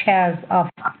by the chairs of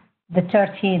the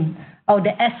 13. Oh,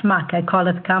 the SMAC, I call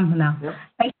it COM now. Yep.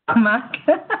 SMAC.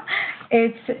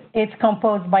 It's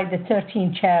composed by the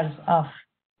 13 chairs of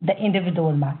the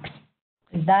individual MACs.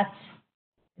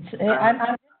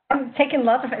 I'm taking a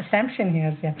lot of assumption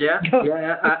here. Yeah.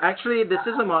 Actually, this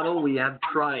is a model we had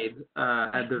tried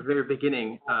at the very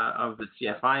beginning of the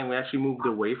CFI, and we actually moved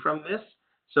away from this.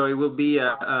 So it will be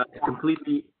a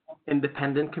completely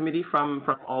independent committee from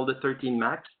all the 13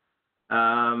 MACs.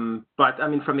 But I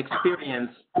mean, from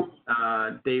experience,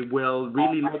 they will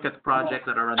really look at projects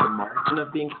that are on the margin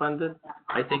of being funded.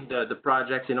 I think the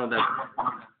projects, that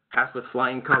pass with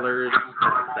flying colors,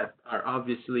 that are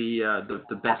obviously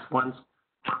the best ones.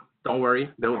 Don't worry,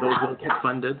 those will get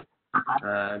funded.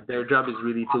 Their job is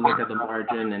really to look at the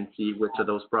margin and see which of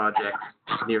those projects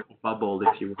near the bubble,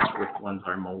 if you will, which ones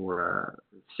are more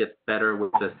fit better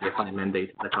with the CFI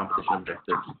mandate, the competition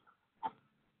objectives.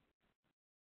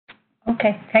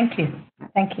 Okay, thank you.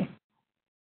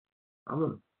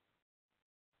 Problem.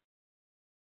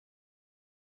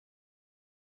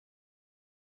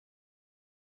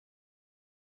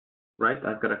 Right,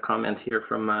 I've got a comment here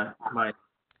from my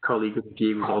colleague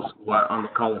Guy, who's also on the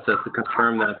call, and says to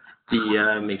confirm that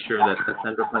make sure that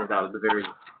Sandra pointed out at the very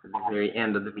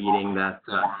end of the meeting that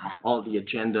all the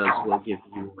agendas will give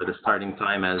you the starting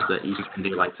time as the Eastern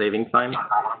Daylight Saving Time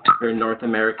here in North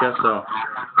America. So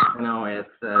it's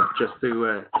just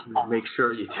to make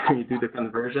sure you do the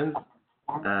conversions,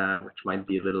 which might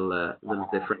be a little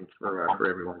different for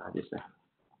everyone, obviously.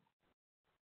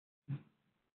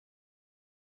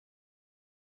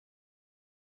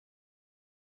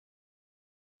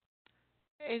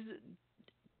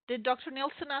 Did Dr.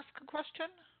 Nielsen ask a question?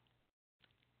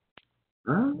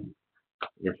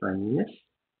 Yes, I missed.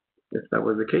 If that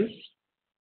was the case.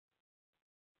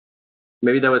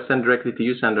 Maybe that was sent directly to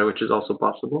you, Sandra, which is also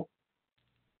possible.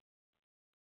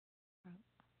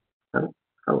 Oh,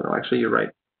 no, actually, you're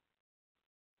right.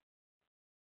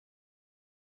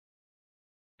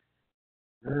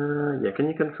 Yeah, can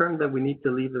you confirm that we need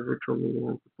to leave the virtual meeting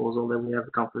and proposal that we have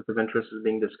a conflict of interest is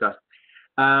being discussed?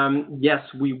 Yes,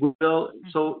 we will.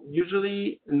 So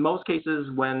usually, in most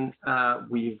cases, when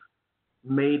we've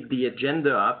made the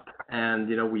agenda up and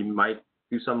we might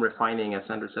do some refining. As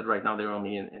Sandra said, right now they're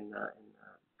only in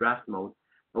draft mode.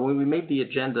 But when we made the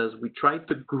agendas, we tried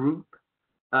to group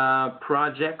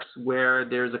projects where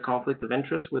there's a conflict of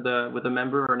interest with a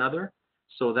member or another.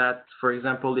 So that, for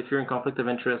example, if you're in conflict of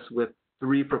interest with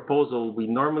 3 proposals, we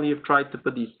normally have tried to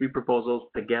put these 3 proposals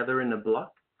together in a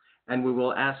block, and we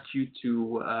will ask you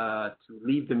to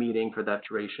leave the meeting for that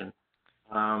duration.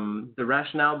 The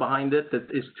rationale behind it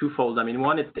is twofold. I mean,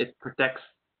 one, it protects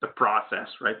the process,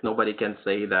 right? Nobody can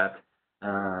say that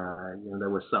there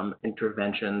was some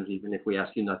interventions, even if we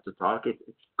ask you not to talk. It's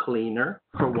cleaner,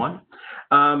 for one,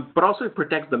 but also it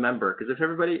protects the member, because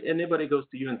if anybody goes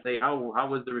to you and say, how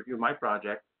was the review of my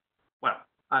project? Well,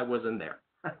 I wasn't there,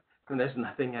 and there's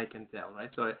nothing I can tell, right?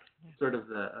 So it's sort of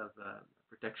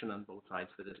protection on both sides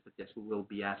for this. But yes, we will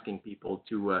be asking people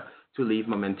to leave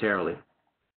momentarily.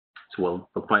 So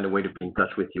we'll find a way to be in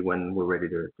touch with you when we're ready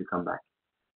to come back.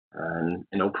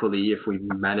 And hopefully, if we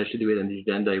manage to do it in the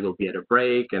agenda, it will be at a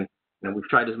break. And we've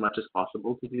tried as much as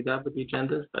possible to do that with the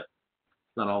agendas, but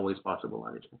it's not always possible,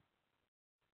 obviously.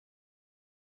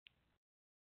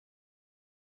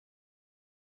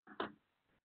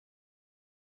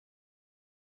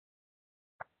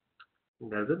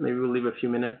 That's it. Maybe we'll leave a few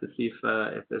minutes to see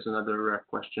if there's another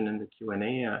question in the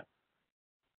Q&A.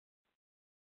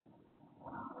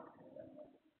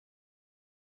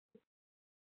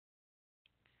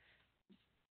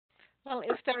 Well,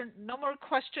 if there are no more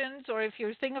questions, or if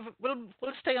you're thinking of,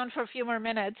 we'll stay on for a few more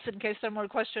minutes in case there are more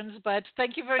questions. But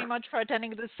thank you very much for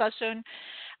attending this session.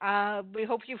 We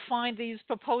hope you find these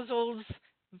proposals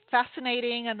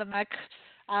fascinating and the MAC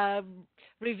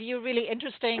review really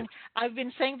interesting. I've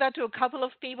been saying that to a couple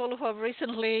of people who have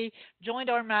recently joined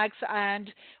our MACs,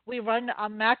 and we run a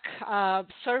MAC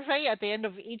survey at the end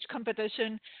of each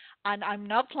competition. And I'm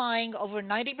not lying, over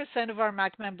 90% of our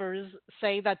MAC members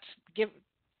say that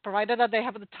provided that they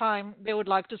have the time, they would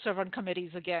like to serve on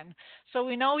committees again. So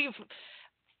we know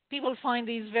people find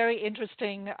these very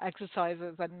interesting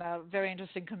exercises and very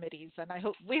interesting committees, and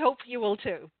we hope you will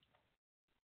too.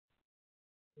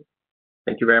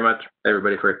 Thank you very much,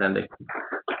 everybody, for attending.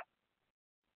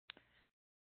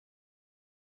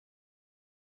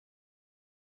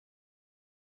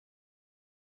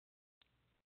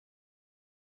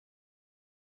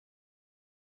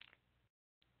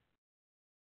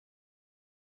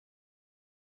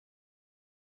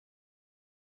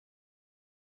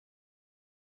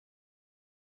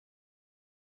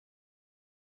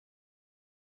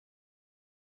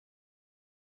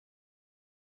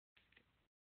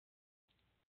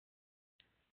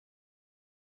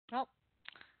 Well,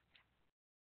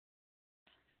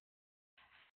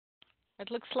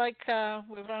 it looks like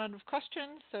we've run out of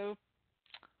questions, so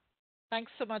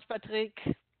thanks so much, Patrick.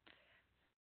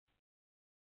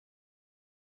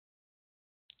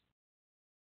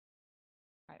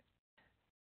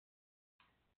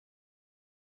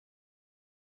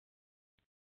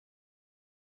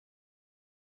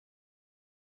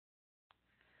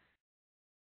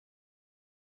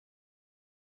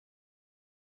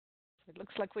 It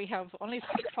looks like we have only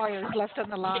fires left on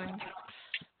the line.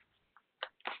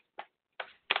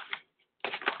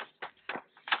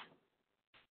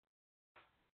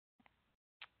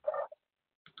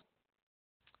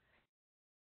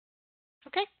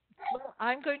 Okay, well,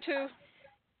 I'm going to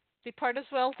depart as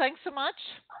well. Thanks so much,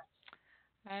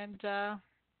 and I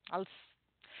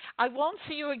won't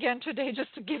see you again today,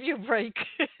 just to give you a break.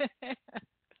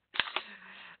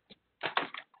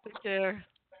 Take care.